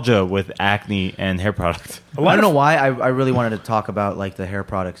nostalgia with acne and hair products. I don't know why I really wanted to talk about like the hair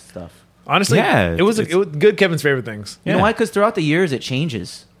product stuff. Honestly, yeah, it was good Kevin's favorite things. You know why? Because throughout the years it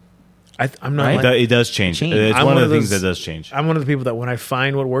changes. I'm not. Right? It does change. It's one of the things that does change. I'm one of the people that when I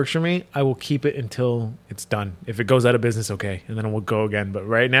find what works for me, I will keep it until it's done. If it goes out of business, okay, and then it will go again. But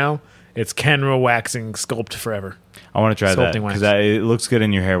right now, it's Kenra waxing sculpt forever. I want to try that because it looks good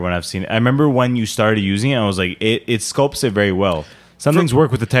in your hair when I've seen it. I remember when you started using it, I was like, it sculpts it very well. Some things work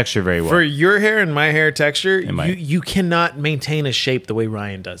with the texture very well. For your hair and my hair texture, you cannot maintain a shape the way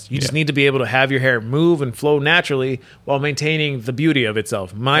Ryan does. You just need to be able to have your hair move and flow naturally while maintaining the beauty of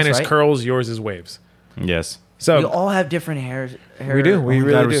itself. Mine is curls, yours is waves. Yes. So we all have different hair. We do. We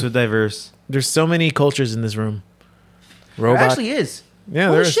really do. We're so diverse. There's so many cultures in this room. Robot. There actually is. Yeah,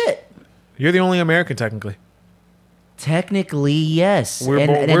 holy shit. You're the only American, technically. Technically, yes.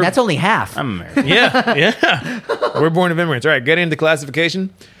 And that's only half. I'm American. Yeah. We're born of immigrants. All right, getting into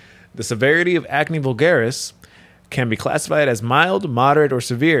classification. The severity of acne vulgaris can be classified as mild, moderate, or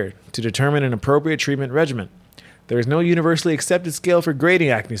severe to determine an appropriate treatment regimen. There is no universally accepted scale for grading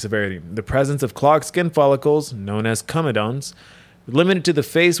acne severity. The presence of clogged skin follicles, known as comedones, limited to the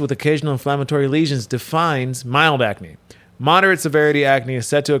face with occasional inflammatory lesions, defines mild acne. Moderate severity acne is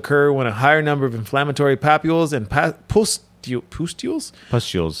said to occur when a higher number of inflammatory papules and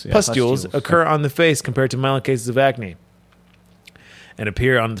pustules occur on the face compared to mild cases of acne and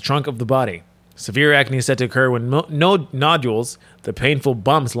appear on the trunk of the body. Severe acne is said to occur when nodules, the painful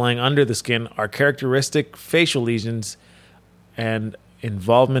bumps lying under the skin, are characteristic facial lesions and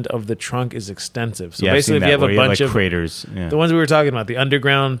involvement of the trunk is extensive. So basically, if you have a bunch of craters, the ones we were talking about, the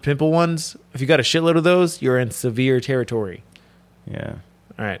underground pimple ones, if you got a shitload of those, you're in severe territory. Yeah.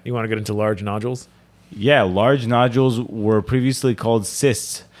 All right. You want to get into large nodules? Yeah, large nodules were previously called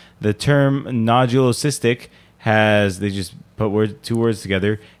cysts. The term nodulocystic they just put two words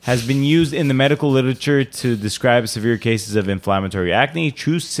together, has been used in the medical literature to describe severe cases of inflammatory acne.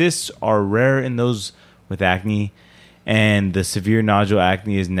 True cysts are rare in those with acne, and the severe nodule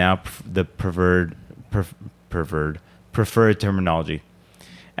acne is now the preferred terminology.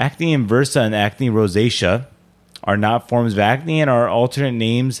 Acne inversa and acne rosacea are not forms of acne and are alternate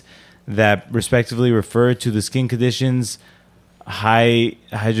names that respectively refer to the skin conditions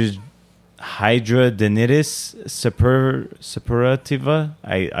hidradenitis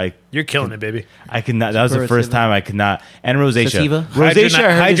suppurativa. You're killing it, baby. I could not. That was the first time I could not. And rosacea. Sativa?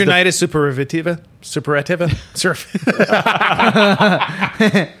 Rosacea. Hidradenitis suppurativa.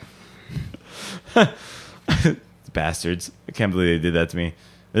 Bastards! I can't believe they did that to me.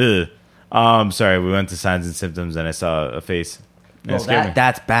 Ugh. Sorry. We went to signs and symptoms, and I saw a face. And it scared me.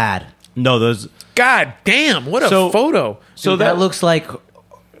 That's bad. No, those. God damn! What a photo. So that looks like.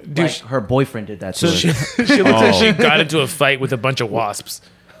 Dude, her boyfriend did that. So she looks like she got into a fight with a bunch of wasps.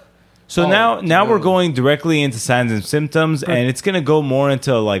 So now we're going directly into signs and symptoms, and it's going to go more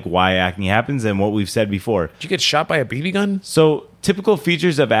into like why acne happens and what we've said before. Did you get shot by a BB gun? So typical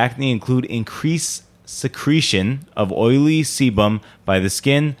features of acne include increased secretion of oily sebum by the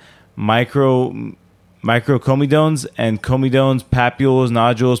skin, microcomedones and comedones, papules,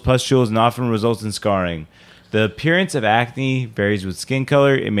 nodules, pustules, and often results in scarring. The appearance of acne varies with skin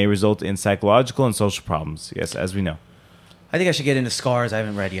color. It may result in psychological and social problems. Yes, as we know. I think I should get into scars. I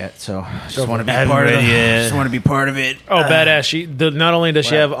haven't read yet, so I just want to be part of it. Just want to be part of it. Oh, badass! Not only does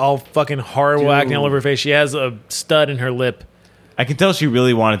she have all fucking horrible acne all over her face, she has a stud in her lip. I can tell she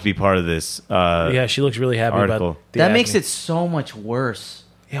really wanted to be part of this. Yeah, she looks really happy article. about that. Makes it so much worse.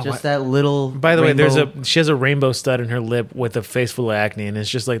 Yeah, just that little. By the way, she has a rainbow stud in her lip with a face full of acne, and it's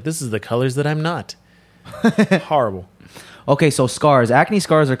just like, this is the colors that I'm not. Horrible. Okay, so scars. Acne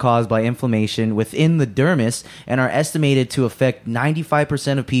scars are caused by inflammation within the dermis and are estimated to affect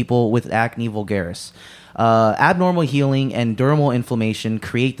 95% of people with acne vulgaris. Abnormal healing and dermal inflammation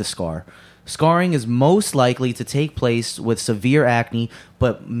create the scar. Scarring is most likely to take place with severe acne,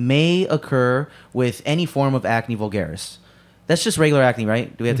 but may occur with any form of acne vulgaris. That's just regular acne,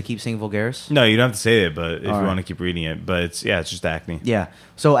 right? Do we have to keep saying vulgaris? No, you don't have to say it, but if you want to keep reading it. But it's just acne. Yeah.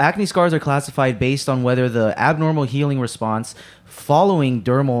 So acne scars are classified based on whether the abnormal healing response following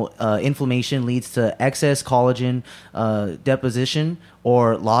dermal inflammation leads to excess collagen deposition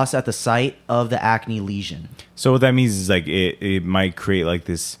or loss at the site of the acne lesion. So what that means is like it might create like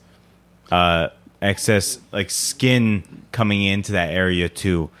this excess like skin coming into that area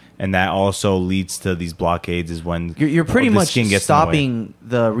too. And that also leads to these blockades is when you're pretty much skin gets stopping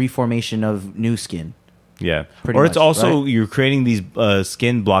the reformation of new skin. Yeah. Pretty or much, it's also right? You're creating these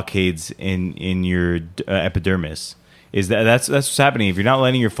skin blockades in your epidermis. That's what's happening. If you're not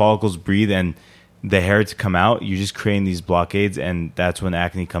letting your follicles breathe and the hair to come out, you're just creating these blockades, and that's when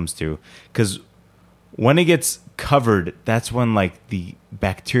acne comes through. Because when it gets covered, that's when like the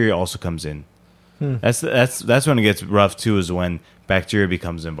bacteria also comes in. That's when it gets rough too. Is when bacteria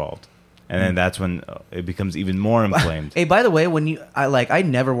becomes involved, and then that's when it becomes even more inflamed. Hey, by the way, I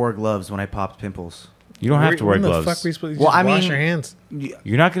never wore gloves when I popped pimples. You don't have to wear gloves. Fuck, we supposed to wash your hands.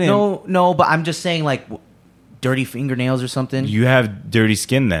 You're not gonna. No, but I'm just saying, like, dirty fingernails or something. You have dirty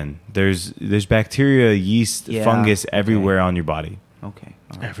skin. Then there's bacteria, yeast, fungus everywhere on your body. Okay,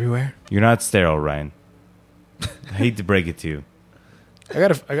 right. Everywhere. You're not sterile, Ryan. I hate to break it to you. I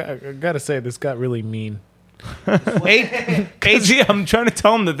gotta say, this got really mean. Crazy. I'm trying to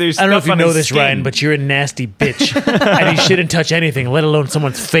tell him that there's. I don't know if you know this, skin. Ryan, but you're a nasty bitch, and you shouldn't touch anything, let alone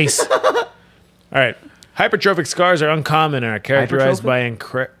someone's face. All right, hypertrophic scars are uncommon and are characterized by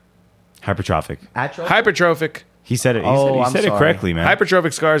hypertrophic. Hypertrophic. He said it. He said it correctly, man.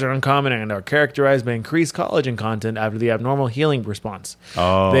 Hypertrophic scars are uncommon and are characterized by increased collagen content after the abnormal healing response.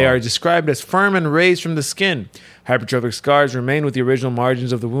 Oh. They are described as firm and raised from the skin. Hypertrophic scars remain with the original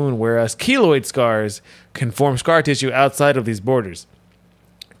margins of the wound, whereas keloid scars can form scar tissue outside of these borders.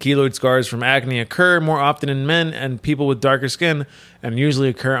 Keloid scars from acne occur more often in men and people with darker skin and usually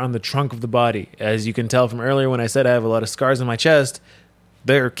occur on the trunk of the body. As you can tell from earlier when I said I have a lot of scars on my chest,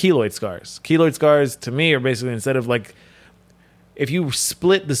 they're keloid scars. Keloid scars to me are basically, instead of like, if you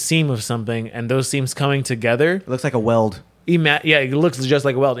split the seam of something and those seams coming together, It looks like a weld. it looks just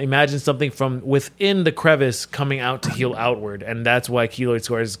like a weld. Imagine something from within the crevice coming out to heal outward, and that's why keloid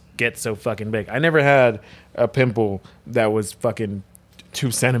scars get so fucking big. I never had a pimple that was fucking 2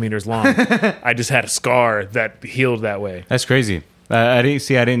 centimeters long. I just had a scar that healed that way. That's crazy. I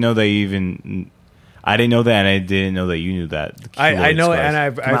didn't know that you even. I didn't know that, and I didn't know that you knew that. I know, Keloid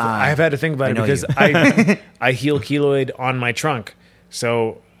and scars. I've had to think about I it know because you. I heal keloid on my trunk.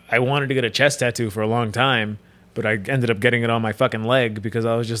 So I wanted to get a chest tattoo for a long time, but I ended up getting it on my fucking leg because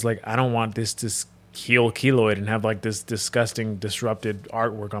I was just like, I don't want this to heal keloid and have like this disgusting disrupted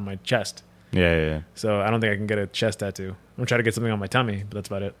artwork on my chest. Yeah. So I don't think I can get a chest tattoo. I'm gonna try to get something on my tummy, but that's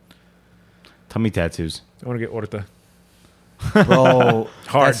about it. Tummy tattoos. I want to get orta. Bro,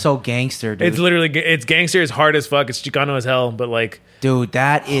 Hard. that's so gangster, dude. It's gangster, it's hard as fuck, it's Chicano as hell, but like Dude,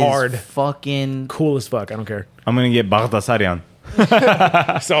 that is Hard. fucking... cool as fuck. I don't care. I'm gonna get Baghdasarian.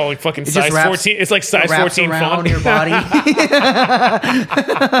 It's all like fucking It size just wraps- 14. It's like size wraps 14 around font. your body.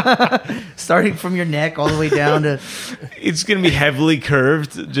 Starting from your neck all the way down to... It's gonna be heavily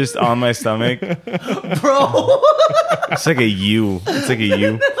curved, just on my stomach. Bro! It's like a U. It's like a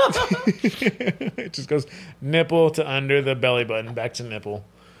U. It just goes nipple to under the belly button, back to nipple.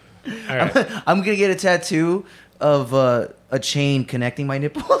 All right. I'm going to get a tattoo of a chain connecting my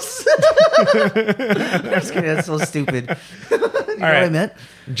nipples. I'm just kidding. That's so stupid. You know what I right. meant?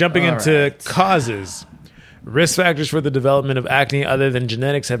 Jumping All into right. causes. Risk factors for the development of acne other than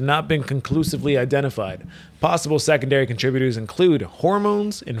genetics have not been conclusively identified. Possible secondary contributors include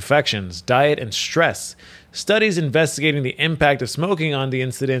hormones, infections, diet, and stress. Studies investigating the impact of smoking on the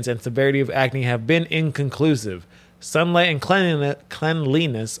incidence and severity of acne have been inconclusive. Sunlight and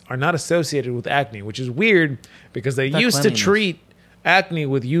cleanliness are not associated with acne, which is weird because they Not used to cleanliness. treat acne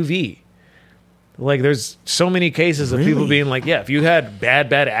with UV. Like, there's so many cases of people Really? being like, yeah, if you had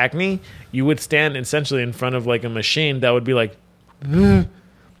bad acne, you would stand essentially in front of like a machine that would be like,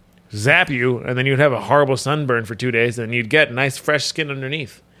 zap you, and then you'd have a horrible sunburn for 2 days, and you'd get nice fresh skin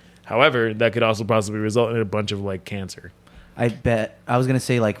underneath. However, that could also possibly result in a bunch of like cancer. I bet. I was going to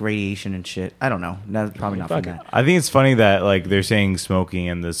say like radiation and shit. I don't know. No, probably not from Fuck it. that. I think it's funny that like they're saying smoking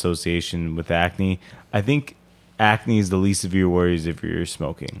and the association with acne. I think acne is the least of your worries if you're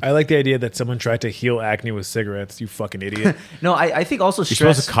smoking. I like the idea that someone tried to heal acne with cigarettes. You fucking idiot. No, I think also You're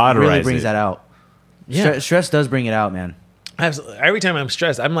supposed stress to cauterize really brings it. that out. Yeah. Stress does bring it out, man. Every time I'm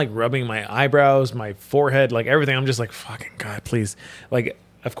stressed, I'm like rubbing my eyebrows, my forehead, like everything. I'm just like, fucking God, please. Like,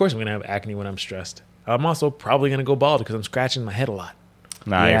 of course I'm going to have acne when I'm stressed. I'm also probably going to go bald because I'm scratching my head a lot.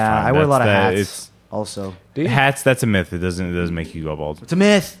 Nah, you're Yeah, fine. I wear a lot of That's- hats also. Do you? Hats, that's a myth. It doesn't make you go bald. It's a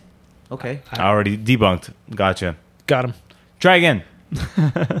myth. Okay. I already debunked. Gotcha. Got him. Try again.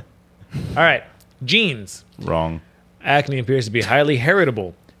 All right. Genes. Wrong. Acne appears to be highly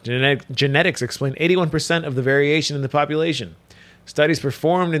heritable. Genetics explain 81% of the variation in the population. Studies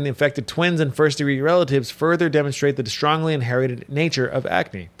performed in the infected twins and first-degree relatives further demonstrate the strongly inherited nature of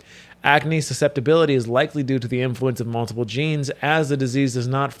acne. Acne susceptibility is likely due to the influence of multiple genes, as the disease does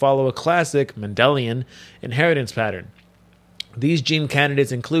not follow a classic Mendelian inheritance pattern. These gene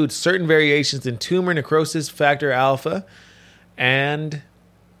candidates include certain variations in tumor necrosis factor alpha and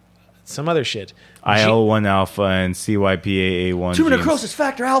some other shit. IL-1 alpha and CYPAA1 Tumor genes. necrosis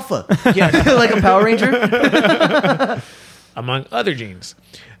factor alpha. Yeah, like a Power Ranger. Among other genes.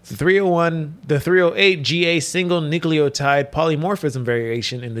 The 308 GA single nucleotide polymorphism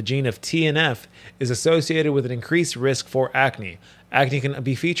variation in the gene of TNF is associated with an increased risk for acne. Acne can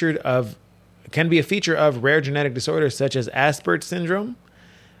be a feature of rare genetic disorders such as Asperger's syndrome,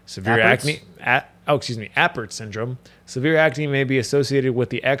 severe Appert's? acne. Apert syndrome. Severe acne may be associated with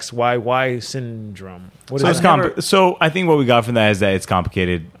the XYY syndrome. What is So, it's that? so I think what we got from that is that it's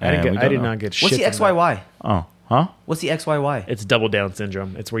complicated. I and we did don't know. not get shit. What's the from that. XYY? Oh, huh? What's the XYY? It's double down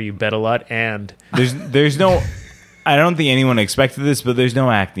syndrome. It's where you bet a lot and There's no. I don't think anyone expected this, but there's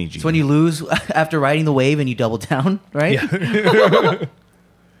no acne gene. It's when you lose after riding the wave and you double down, right?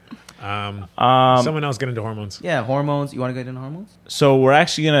 someone else get into hormones. Yeah, hormones. You want to get into hormones? So we're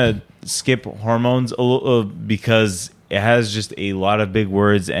actually gonna skip hormones a little because it has just a lot of big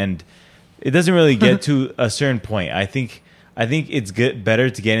words and it doesn't really get to a certain point. I think it's better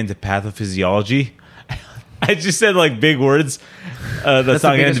to get into pathophysiology. I just said like big words. That's the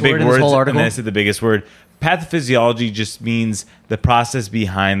not getting biggest into big word in this words, whole and article? then I said the biggest word. Pathophysiology just means the process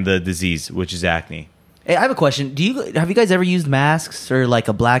behind the disease, which is acne. Hey, I have a question. Have you guys ever used masks or like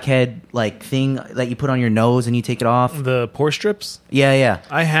a blackhead like thing that you put on your nose and you take it off? The pore strips. Yeah.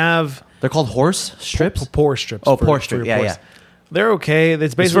 I have They're called horse strips. pore strips. Oh, for- pore for strip. your Yeah, pores. yeah. They're okay.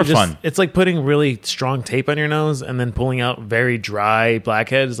 It's basically for just fun. it's like putting really strong tape on your nose and then pulling out very dry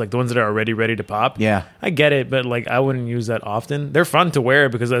blackheads, like the ones that are already ready to pop. Yeah. I get it, but like I wouldn't use that often. They're fun to wear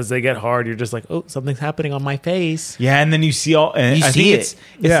because as they get hard, you're just like, oh, something's happening on my face. Yeah, and then you see all. And You I see think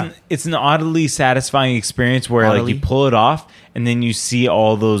it. it's an oddly satisfying experience where Oddly. like you pull it off and then you see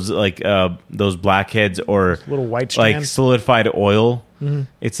all those like those blackheads or Little white like strands. solidified oil.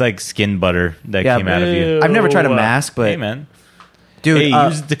 It's like skin butter that Yeah, came out of you. Ew. I've never tried a Oh, mask, but Hey man, dude, hey,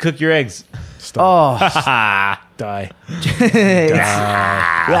 use it to cook your eggs. oh, Die.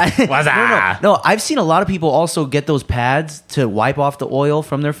 no, I've seen a lot of people also get those pads to wipe off the oil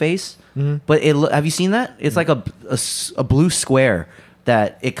from their face. But have you seen that? It's like a blue square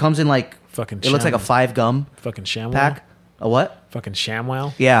that it comes in like Fucking It looks like a sham. 5 gum Fucking ShamWow. pack. A what? Fucking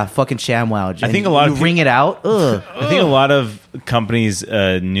ShamWow. Yeah, fucking ShamWow. I think a lot you of wring it out. Ugh. I think a lot of companies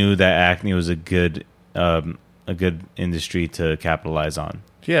knew that acne was a good industry to capitalize on.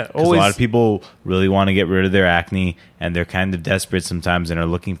 Yeah, 'Cause a lot of people really want to get rid of their acne, and they're kind of desperate sometimes, and are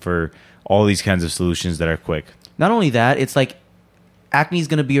looking for all these kinds of solutions that are quick. Not only that, it's like acne is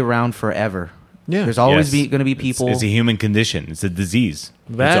going to be around forever. Yeah. There's always Yes. going to be people. It's a human condition. It's a disease.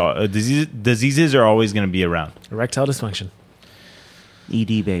 That- Diseases are always going to be around. erectile dysfunction.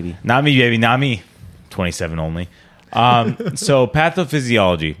 ED, baby. Not me, baby. Not me. 27 only. So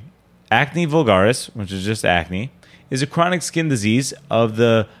pathophysiology. Acne vulgaris, which is just acne, is a chronic skin disease of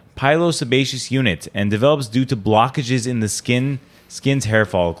the pilosebaceous unit and develops due to blockages in the skin's hair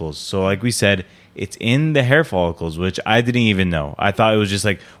follicles. So like we said, it's in the hair follicles, which I didn't even know. I thought it was just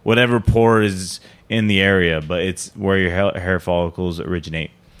like whatever pore is in the area, but it's where your hair follicles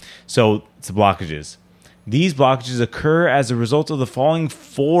originate. So it's blockages. These blockages occur as a result of the following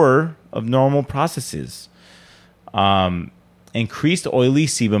 4 of normal processes. Increased oily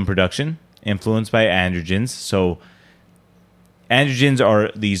sebum production, influenced by androgens. So androgens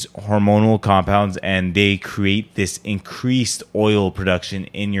are these hormonal compounds, and they create this increased oil production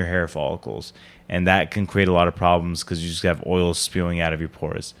in your hair follicles. And that can create a lot of problems because you just have oil spewing out of your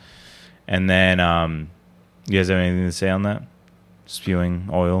pores. And then, you guys have anything to say on that? Spewing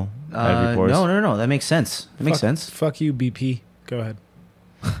oil out of your pores? No. That makes sense. That makes sense. Fuck you, BP. Go ahead.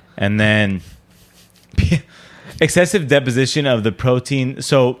 And then excessive deposition of the protein.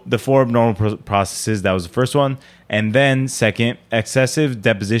 So the 4 abnormal processes, that was the first one. And then second, excessive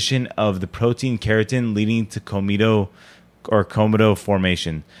deposition of the protein keratin leading to comedo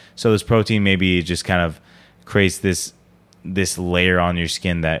formation. So this protein maybe just kind of creates this layer on your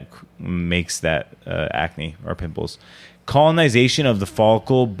skin that makes that acne or pimples. Colonization of the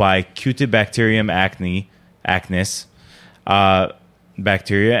follicle by Cutibacterium acnes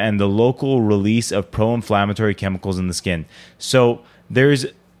bacteria, and the local release of pro-inflammatory chemicals in the skin. So there's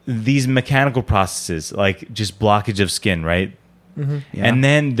these mechanical processes, like just blockage of skin, right? Yeah. And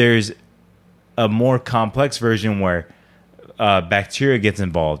then there's a more complex version where bacteria gets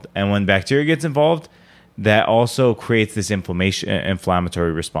involved. And when bacteria gets involved, that also creates this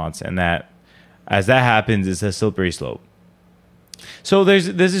inflammatory response. And that, as that happens, it's a slippery slope. So there's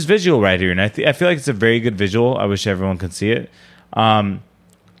this visual right here, and I feel like it's a very good visual. I wish everyone could see it.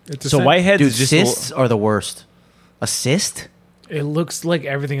 So whiteheads Dude, is just cysts are the worst. A cyst? It looks like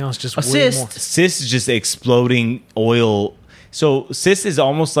everything else, just A way cyst. more. cyst is just exploding oil. So cyst is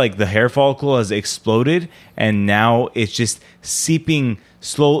almost like the hair follicle has exploded, and now it's just seeping,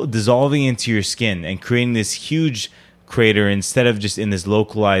 dissolving into your skin and creating this huge crater instead of just in this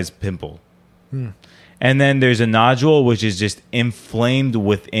localized pimple. And then there's a nodule, which is just inflamed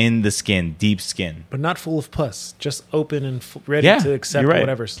within the skin, deep skin. But not full of pus, just open and ready Yeah, to accept you're right.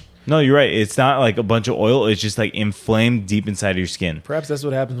 whatever's. No, you're right. It's not like a bunch of oil. It's just like inflamed deep inside of your skin. Perhaps that's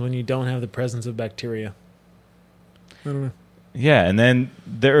what happens when you don't have the presence of bacteria. I don't know. Yeah, and then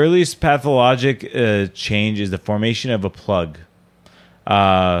the earliest pathologic change is the formation of a plug,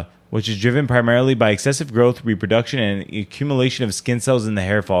 which is driven primarily by excessive growth, reproduction, and accumulation of skin cells in the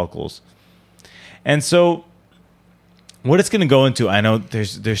hair follicles. And so, what it's going to go into, I know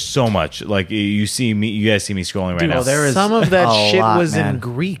there's so much. Like you guys see me scrolling right now. there is Some of that a shit lot, was man. in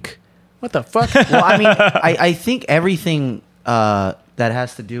Greek. What the fuck? Well, I mean, I think everything that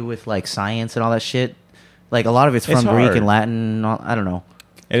has to do with like science and all that shit, like a lot of it's from It's Greek hard. and Latin. I don't know.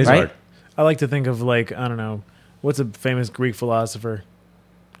 It is right? hard. I like to think of like, I don't know, what's a famous Greek philosopher?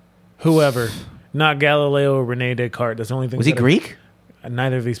 Whoever. Not Galileo or Rene Descartes. That's the only thing. Was he Greek?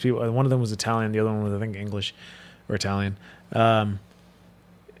 Neither of these people. One of them was Italian. The other one was, I think, English or Italian.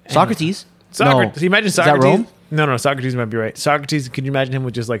 Socrates. Socrates. So you imagine Is that Socrates? Rome? No, Socrates might be right. Socrates, could you imagine him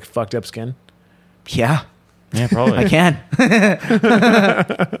with just like fucked up skin? Yeah, Yeah, probably. I can.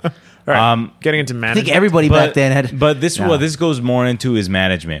 All right, getting into I management. think everybody back then had. But this No. what this goes more into is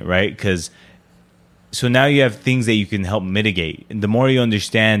management, right? Because so now you have things that you can help mitigate. And the more you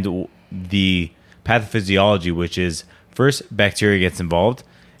understand the pathophysiology, which is first bacteria gets involved,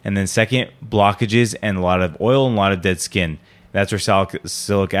 and then second blockages and a lot of oil and a lot of dead skin. That's where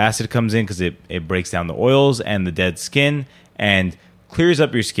salicylic acid comes in because it breaks down the oils and the dead skin and clears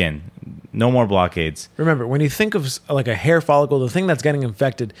up your skin. No more blockades. Remember, when you think of like a hair follicle, the thing that's getting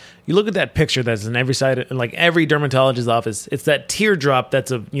infected, you look at that picture that's in every side, like every dermatologist's office. It's that teardrop that's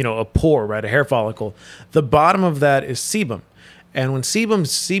a pore, right? A hair follicle. The bottom of that is sebum. And when sebum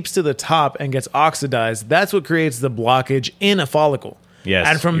seeps to the top and gets oxidized, that's what creates the blockage in a follicle. Yes,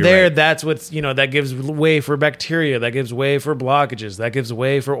 and from you're there, right. that's what's, that gives way for bacteria, that gives way for blockages, that gives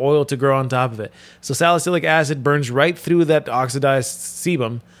way for oil to grow on top of it. So salicylic acid burns right through that oxidized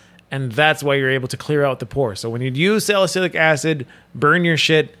sebum, and that's why you're able to clear out the pore. So when you use salicylic acid, burn your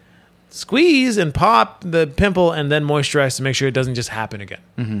shit, squeeze and pop the pimple, and then moisturize to make sure it doesn't just happen again.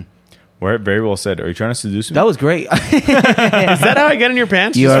 Mm-hmm. Where very well said. Are you trying to seduce me? That was great. Is that how I get in your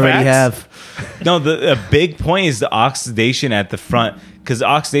pants? You Just already facts? have. No, a big point is the oxidation at the front, because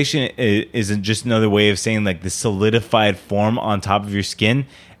oxidation isn't just another way of saying like the solidified form on top of your skin,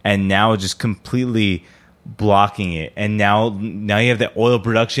 and now just completely blocking it, and now you have that oil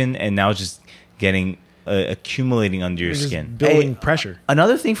production, and now it's just getting accumulating under your You're just skin. building pressure.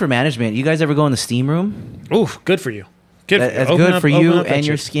 Another thing for management, you guys ever go in the steam room? Oof, good for you. Good for you. That's Open good up- for open you up that and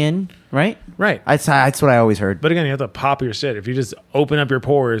your shit. skin, right? Right. That's what I always heard. But again, you have to pop your shit. If you just open up your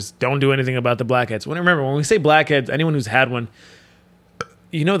pores, don't do anything about the blackheads. Remember, when we say blackheads, anyone who's had one,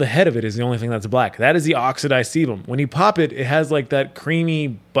 the head of it is the only thing that's black. That is the oxidized sebum. When you pop it, it has like that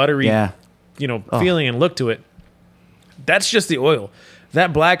creamy, buttery, Yeah. feeling and look to it. That's just the oil.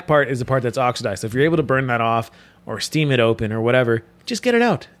 That black part is the part that's oxidized. So if you're able to burn that off or steam it open or whatever, just get it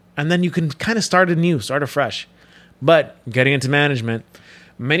out. And then you can kind of start afresh. But getting into management,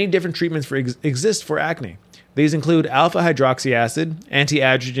 many different treatments exist for acne. These include alpha hydroxy acid,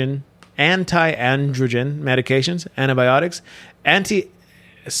 anti-androgen medications, antibiotics,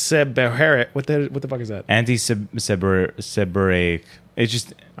 anti-seborrheic. What the fuck is that? Anti-seborrheic. It's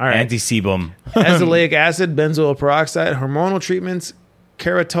just All right. anti-sebum. Azelaic acid, benzoyl peroxide, hormonal treatments,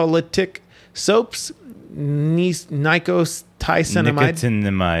 keratolytic soaps,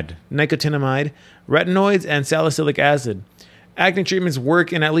 nicotinamide, retinoids, and salicylic acid. Acne treatments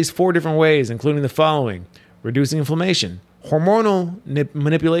work in at least 4 different ways, including the following: reducing inflammation, hormonal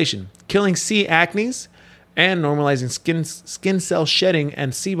manipulation, killing C. acnes, and normalizing skin cell shedding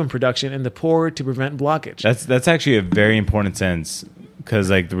and sebum production in the pore to prevent blockage. That's actually a very important sentence, because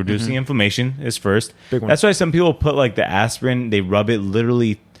like the reducing inflammation is first. Big one. That's why some people put like the aspirin, they rub it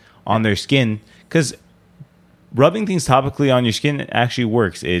literally on their skin, because rubbing things topically on your skin actually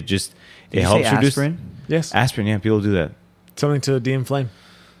works. It Did you helps say reduce aspirin? Yes. aspirin. Yeah, people do that. Something to de-inflame.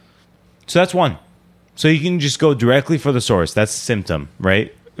 So that's one. So you can just go directly for the source. That's the symptom,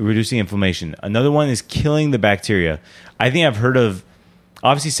 right? Reducing inflammation. Another one is killing the bacteria. I think I've heard of,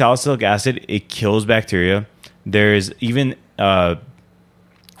 obviously, salicylic acid. It kills bacteria. There's even coconut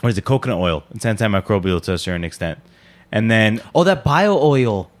oil. It's antimicrobial to a certain extent. And then Oh, that bio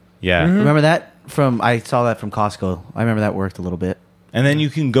oil. yeah, Remember that? I saw that from Costco. I remember that worked a little bit. and then you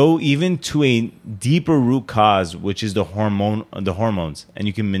can go even to a deeper root cause, which is the hormones, and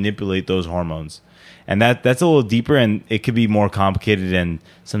you can manipulate those hormones. And that's a little deeper, and it could be more complicated, and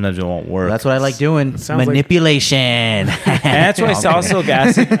sometimes it won't work. That's what I like doing. Sounds like- Manipulation. And that's why salicylic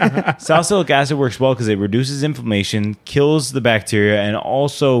acid works well, because it reduces inflammation, kills the bacteria, and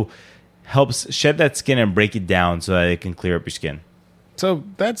also helps shed that skin and break it down so that it can clear up your skin. So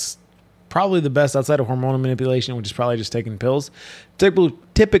that's probably the best outside of hormonal manipulation, which is probably just taking pills.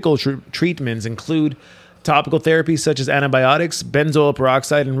 Typical treatments include topical therapies such as antibiotics, benzoyl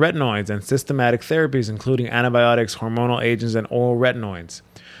peroxide, and retinoids, and systematic therapies including antibiotics, hormonal agents, and oral retinoids.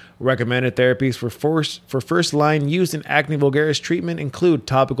 Recommended therapies for first-line use in acne vulgaris treatment include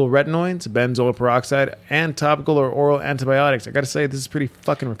topical retinoids, benzoyl peroxide, and topical or oral antibiotics. I got to say, this is pretty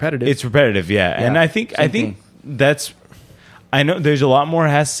fucking repetitive. It's repetitive, yeah. And I think thing. that's. I know there's a lot more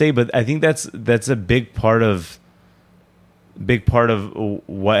it has to say, but I think that's a big part of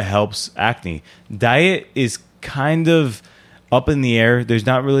what helps acne. Diet is kind of up in the air. There's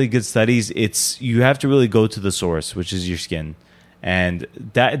not really good studies. You have to really go to the source, which is your skin. And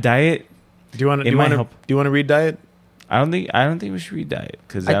diet. do you want it might help. to read diet? I don't think we should read diet,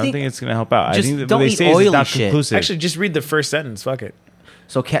 because I I don't think think it's going to help out. I just think that don't what they eat say is it's oily not shit. conclusive. Actually, just read the first sentence. Fuck it.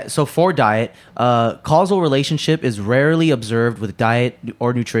 So for diet, causal relationship is rarely observed with diet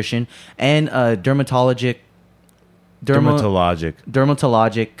or nutrition and dermatologic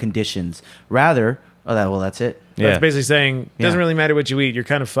conditions. Rather, that's it. That's basically saying it doesn't really matter what you eat. You're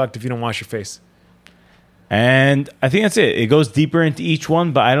kind of fucked if you don't wash your face. And I think that's it. It goes deeper into each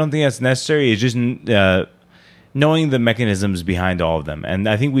one, but I don't think that's necessary. It's just knowing the mechanisms behind all of them. And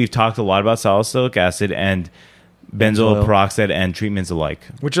I think we've talked a lot about salicylic acid and benzoyl peroxide and treatments alike,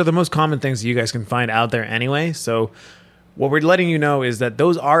 which are the most common things you guys can find out there anyway. So what we're letting you know is that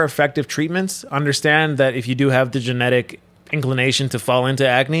those are effective treatments. Understand that if you do have the genetic inclination to fall into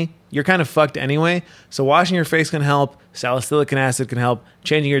acne, you're kind of fucked anyway. So washing your face can help. Salicylic acid can help.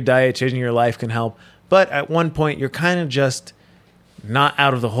 Changing your diet, changing your life can help. But at one point, you're kind of just not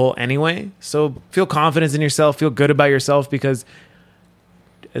out of the hole anyway. So feel confidence in yourself. Feel good about yourself, because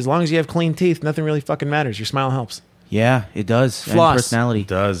as long as you have clean teeth, nothing really fucking matters. Your smile helps. Yeah, it does. Floss. And personality. It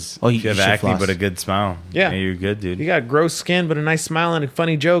does. Oh, you have acne, floss. but a good smile. Yeah. You're good, dude. You got gross skin, but a nice smile and a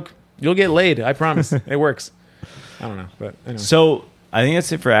funny joke. You'll get laid. I promise. It works. I don't know, but anyway. So I think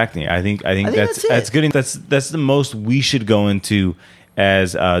that's it for acne. I think that's good. That's the most we should go into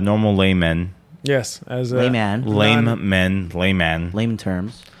as normal laymen. Yes, as a layman. Layman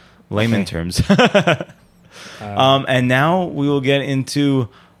terms. Layman terms. And now we will get into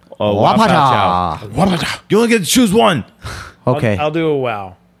Wapata. You only get to choose one. Okay. I'll do a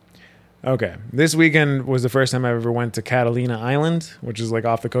wow. Okay. This weekend was the first time I ever went to Catalina Island, which is like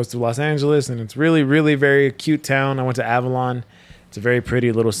off the coast of Los Angeles, and it's really, really very cute town. I went to Avalon. It's a very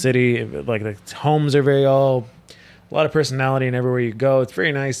pretty little city. Like the homes are a lot of personality, and everywhere you go, it's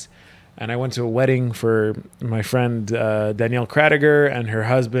very nice. And I went to a wedding for my friend Danielle Kratiger and her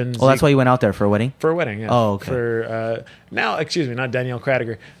husband. Oh, that's why you went out there for a wedding? For a wedding, yeah. Oh, okay. For not Danielle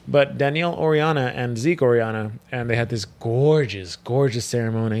Kratiger, but Danielle Oriana and Zeke Oriana, and they had this gorgeous, gorgeous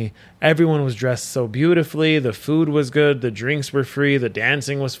ceremony. Everyone was dressed so beautifully. The food was good. The drinks were free. The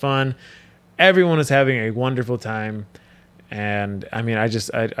dancing was fun. Everyone was having a wonderful time. And I mean, I just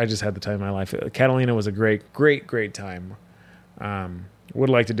had the time of my life. Catalina was a great, great, great time. Would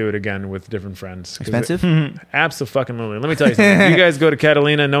like to do it again with different friends. Expensive? Absolutely. Let me tell you something. If you guys go to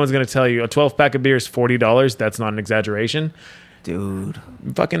Catalina, no one's going to tell you a 12-pack of beer is $40. That's not an exaggeration. Dude.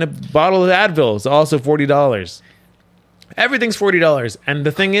 Fucking a bottle of Advil is also $40. Everything's $40. And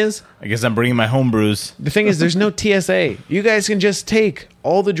the thing is... I guess I'm bringing my home brews. The thing is, there's no TSA. You guys can just take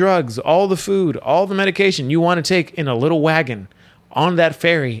all the drugs, all the food, all the medication you want to take in a little wagon on that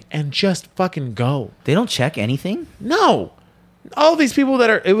ferry and just fucking go. They don't check anything? No. All these people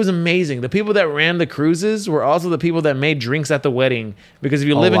it was amazing. The people that ran the cruises were also the people that made drinks at the wedding. Because if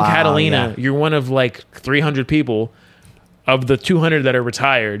you live in Catalina, you're one of like 300 people of the 200 that are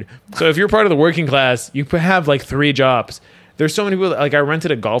retired. So if you're part of the working class, you have like 3 jobs. There's so many people like I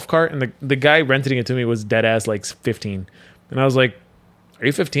rented a golf cart, and the guy renting it to me was dead ass like 15. And I was like, "Are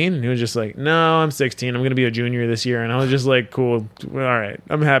you 15?" And he was just like, "No, I'm 16. I'm going to be a junior this year." And I was just like, "Cool. All right.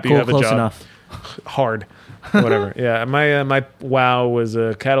 I'm happy you have a job." Close enough. Hard. Whatever. Yeah, my wow was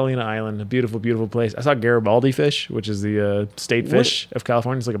Catalina Island, a beautiful, beautiful place. I saw Garibaldi fish, which is the state fish of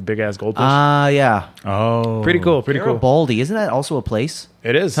California. It's like a big ass goldfish. Yeah. Oh. Pretty cool. Garibaldi, isn't that also a place?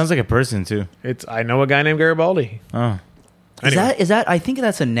 It is. Sounds like a person, too. I know a guy named Garibaldi. Oh. Anyway. Is that? I think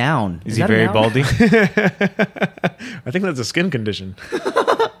that's a noun. Is he very baldy? I think that's a skin condition.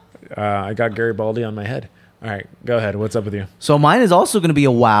 I got Garibaldi on my head. All right, go ahead. What's up with you? So mine is also going to be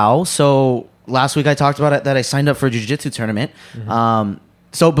a wow. So last week I talked about it, that I signed up for a jiu-jitsu tournament. Mm-hmm.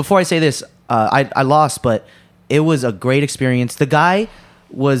 So before I say this, I lost, but it was a great experience. The guy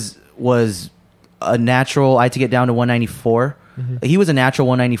was a natural. I had to get down to 194. Mm-hmm. He was a natural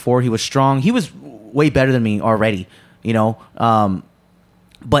 194. He was strong. He was way better than me already, you know.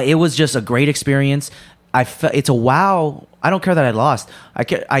 But it was just a great experience. It's a wow. I don't care that I lost. I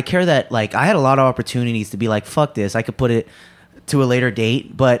care that like I had a lot of opportunities to be like, fuck this. I could put it to a later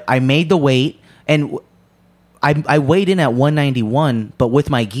date, but I made the weight, and I weighed in at 191, but with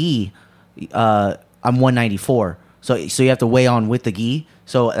my gi, I'm 194. So you have to weigh on with the gi.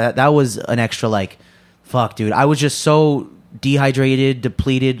 So that was an extra like, fuck, dude. I was just so dehydrated,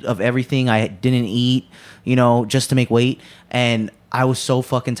 depleted of everything. I didn't eat, you know, just to make weight, and I was so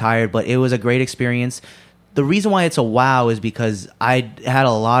fucking tired, but it was a great experience. The reason why it's a wow is because I had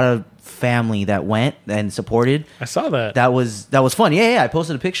a lot of family that went and supported. I saw that. That was fun. Yeah. I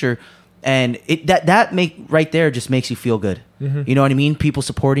posted a picture, and that right there just makes you feel good. Mm-hmm. You know what I mean? People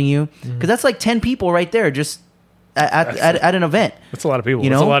supporting you, because that's like 10 people right there just at an event. That's a lot of people. You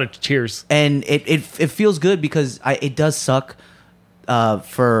know? That's a lot of cheers. And it feels good because it does suck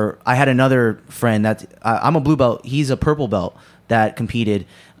I had another friend that I'm a blue belt. He's a purple belt that competed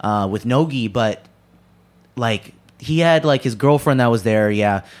with no-gi, but like he had like his girlfriend that was there,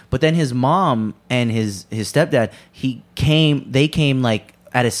 yeah. But then his mom and his stepdad, they came like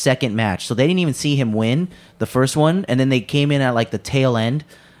at his second match, so they didn't even see him win the first one, and then they came in at like the tail end.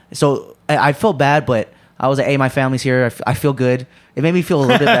 So I felt bad, but I was like, "Hey, my family's here. I feel good." It made me feel a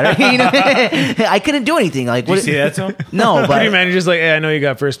little bit better. You know? I couldn't do anything. Like, Did you see that to him? No, but Man, you're just like, hey, I know you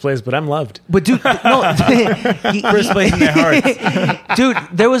got first place, but I'm loved. But dude, no, First place in their hearts. dude.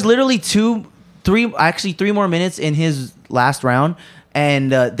 There was literally three more minutes in his last round,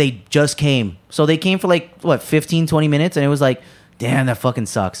 and they just came. So they came for like what 15, 20 minutes, and it was like, damn, that fucking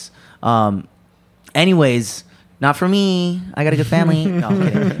sucks. Anyways. Not for me. I got a good family. No, I'm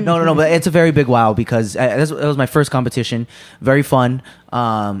kidding. No. But it's a very big wow because that was my first competition. Very fun.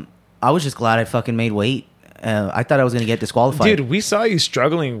 I was just glad I fucking made weight. I thought I was going to get disqualified. Dude, we saw you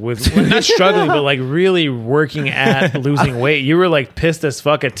struggling with, not struggling, but like really working at losing weight. You were like pissed as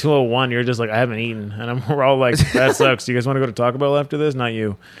fuck at 201. You're just like, I haven't eaten. And we're all like, that sucks. Do you guys want to go to Taco Bell after this? Not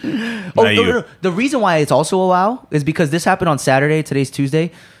you. No. The reason why it's also a wow is because this happened on Saturday. Today's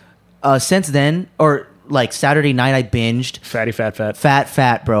Tuesday. Since then, or like Saturday night, I binged. Fatty, fat.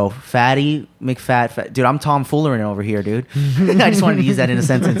 Fat, bro. Fatty, McFat. Dude, I'm Tom Fullerin over here, dude. I just wanted to use that in a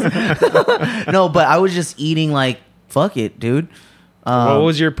sentence. No, but I was just eating like, fuck it, dude. What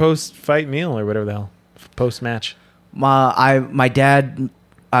was your post-fight meal or whatever the hell? Post-match? My dad,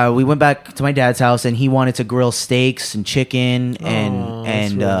 we went back to my dad's house and he wanted to grill steaks and chicken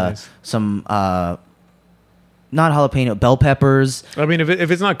and really nice. some, not jalapeno, bell peppers. I mean, if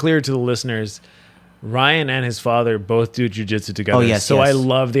it's not clear to the listeners, Ryan and his father both do jiu-jitsu together. Oh, yes, so yes. I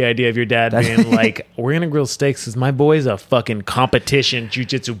love the idea of your dad being like, we're going to grill steaks because my boy's a fucking competition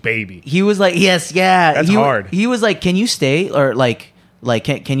jiu-jitsu baby. He was like, yes, yeah. That's hard. He was like, can you stay? Or like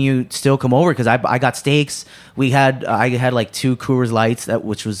can you still come over? Because I got steaks. I had like 2 Coors Lights,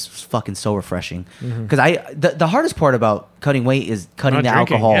 which was fucking so refreshing. Because the hardest part about cutting weight is cutting Not the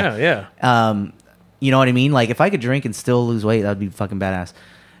drinking. alcohol. Yeah. You know what I mean? Like if I could drink and still lose weight, that'd be fucking badass.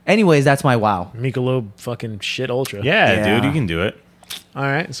 Anyways, that's my wow. Michelob fucking shit ultra. Yeah, dude, you can do it. All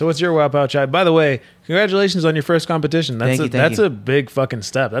right. So what's your wow pouch? By the way, congratulations on your first competition. That's a big fucking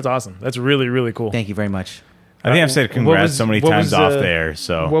step. That's awesome. That's really, really cool. Thank you very much. I think I've said congrats so many times off the air.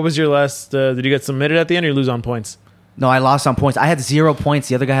 So what was your last? Did you get submitted at the end or you lose on points? No, I lost on points. I had 0 points.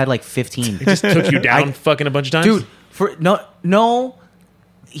 The other guy had like 15. It just took you down fucking a bunch of times? Dude, no.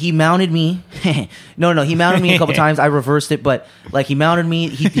 He mounted me. No. He mounted me a couple times. I reversed it, but like he mounted me.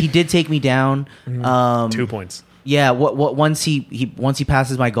 He did take me down. 2 points. Yeah. Once he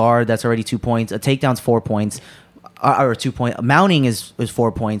passes my guard, that's already 2 points. A takedown's 4 points, or 2 point. Mounting is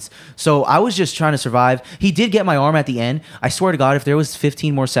 4 points. So I was just trying to survive. He did get my arm at the end. I swear to God, if there was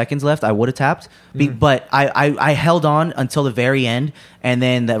 15 more seconds left, I would have tapped. But I held on until the very end, and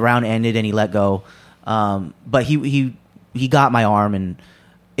then the round ended and he let go. But he got my arm and.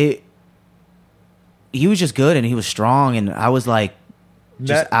 He was just good and he was strong and I was like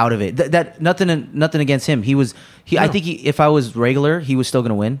just out of it. That nothing against him. I think if I was regular, he was still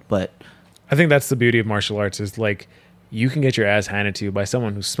gonna win. But I think that's the beauty of martial arts is like you can get your ass handed to you by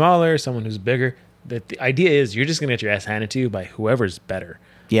someone who's smaller, someone who's bigger. The idea is you're just gonna get your ass handed to you by whoever's better.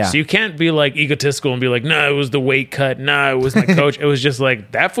 Yeah. So you can't be like egotistical and be like, no, it was the weight cut. No, it was my coach. It was just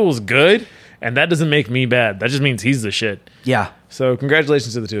like that fool's good, and that doesn't make me bad. That just means he's the shit. yeah. So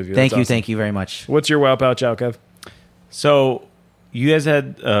congratulations to the two of you. Thank That's you. awesome. Thank you very much. What's your wow pouch out, Kev? So you guys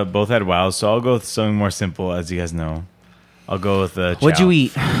had both had wows, so I'll go with something more simple, as you guys know. I'll go with What'd you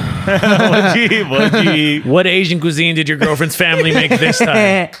eat? What'd you eat? What Asian cuisine did your girlfriend's family make this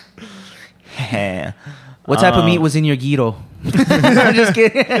time? What type of meat was in your gyro? I'm just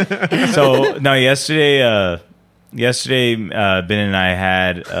kidding. So no, yesterday, Ben and I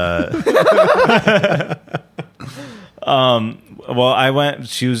had. Well, I went.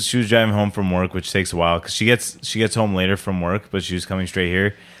 She was driving home from work, which takes a while because she gets home later from work, but she was coming straight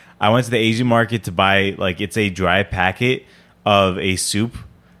here. I went to the Asian market to buy it's a dry packet of a soup.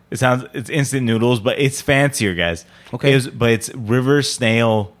 It's instant noodles, but it's fancier, guys. Okay, but it's river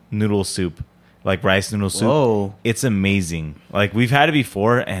snail noodle soup, like rice noodle soup. Whoa. It's amazing. Like we've had it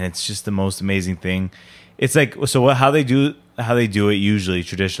before, and it's just the most amazing thing. It's like how they do it usually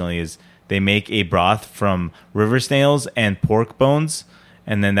traditionally is. They make a broth from river snails and pork bones,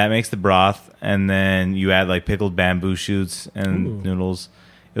 and then that makes the broth, and then you add like pickled bamboo shoots and noodles.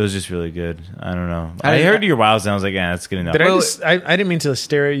 It was just really good. I don't know. I heard your wows, and I was like, yeah, that's good enough. I didn't mean to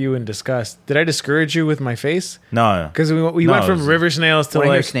stare at you in disgust. Did I discourage you with my face? No. Because we went from river snails to What are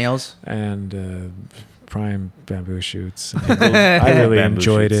your like snails? and prime bamboo shoots. I really Bamboo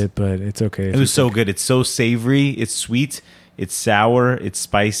enjoyed shoots. it, but it's okay. It was so good. It's so savory. It's sweet. It's sour. It's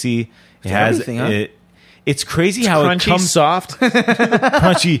spicy. It has everything, huh? It's crazy how crunchy, it comes soft.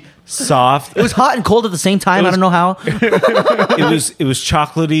 crunchy, soft. It was hot and cold at the same time. I don't know how. It was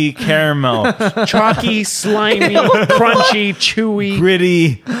chocolatey caramel, Chalky, slimy, crunchy, chewy.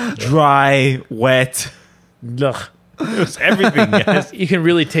 gritty, dry, wet. Ugh. It was everything, guys. You can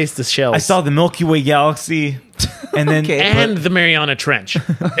really taste the shells. I saw the Milky Way galaxy, and then Okay. and the Mariana Trench.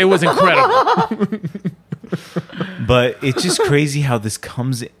 It was incredible. but it's just crazy how this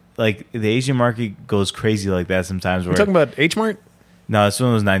comes. Like the Asian market goes crazy like that sometimes. Where We're talking about H Mart. no, this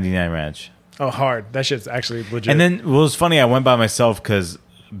one was 99 Ranch. Oh, hard. That shit's actually legit. And then what was funny, I went by myself because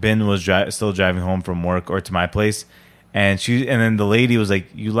Ben was still driving home from work or to my place, and then the lady was like,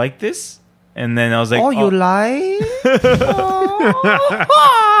 "You like this?" And then I was like, Oh, you lie?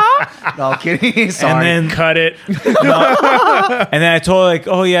 No, I'm kidding. Sorry. And then cut it. and then I told her like,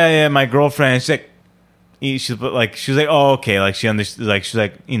 "Oh yeah, my girlfriend." She's like, she was like, "Oh okay," like she understood. Like she's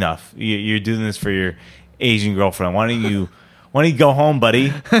like, "Enough. You're doing this for your Asian girlfriend. Why don't you go home, buddy?"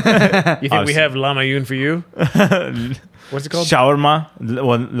 You think we have Lamayun for you? What's it called? Shawarma,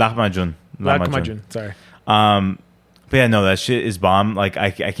 well, lahmacun. Lakmajun. Sorry. But yeah, no, that shit is bomb. Like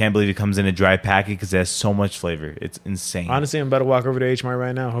I can't believe it comes in a dry packet because it has so much flavor. It's insane. Honestly, I'm about to walk over to H Mart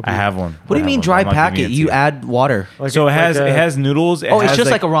right now. Hope I you- have one. What do you mean dry packet? You add water. So it has noodles. Oh, it's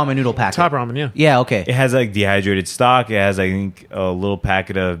just like a ramen noodle packet. top ramen, yeah. Yeah, okay. It has like dehydrated stock. It has I think a little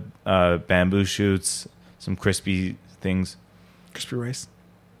packet of bamboo shoots, some crispy things. Crispy rice.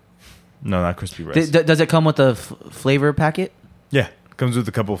 No, not crispy rice. Does it come with a flavor packet? Yeah, comes with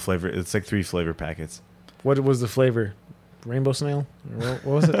a couple of flavor. It's like 3 flavor packets. What was the flavor? Rainbow snail? Or what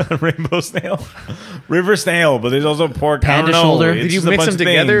was it? Rainbow snail, river snail, but there's also pork. Panda I don't know. shoulder. It's Did you just a mix bunch them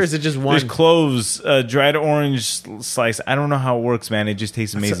of together, or things. is it just one? There's cloves, dried orange slice. I don't know how it works, man. It just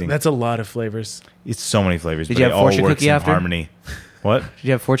tastes amazing. That's a lot of flavors. It's so many flavors. Did but you it have all fortune works cookie in after? harmony. What, Did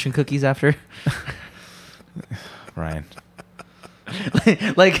you have fortune cookies after? Ryan?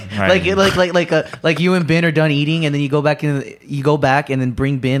 like you and Ben are done eating, and then you go back and then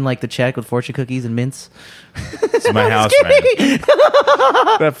bring Ben like the check with fortune cookies and mints. It's my house, man.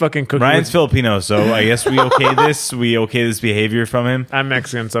 That fucking cookie. Ryan's was- Filipino, so I guess we okay this. We okay this behavior from him. I'm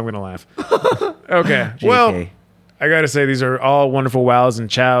Mexican, so I'm going to laugh. Okay. Well, JK. I got to say, these are all wonderful wows and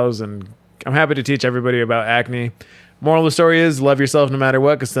chows, and I'm happy to teach everybody about acne. Moral of the story is love yourself no matter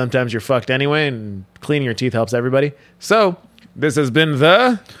what, because sometimes you're fucked anyway, and cleaning your teeth helps everybody. So, this has been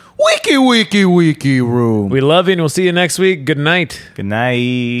the Wiki room. We love you, and we'll see you next week. Good night. Good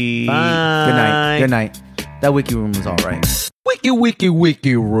night. Bye. Good night. That wiki room was all right.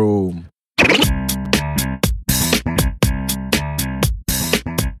 Wiki room.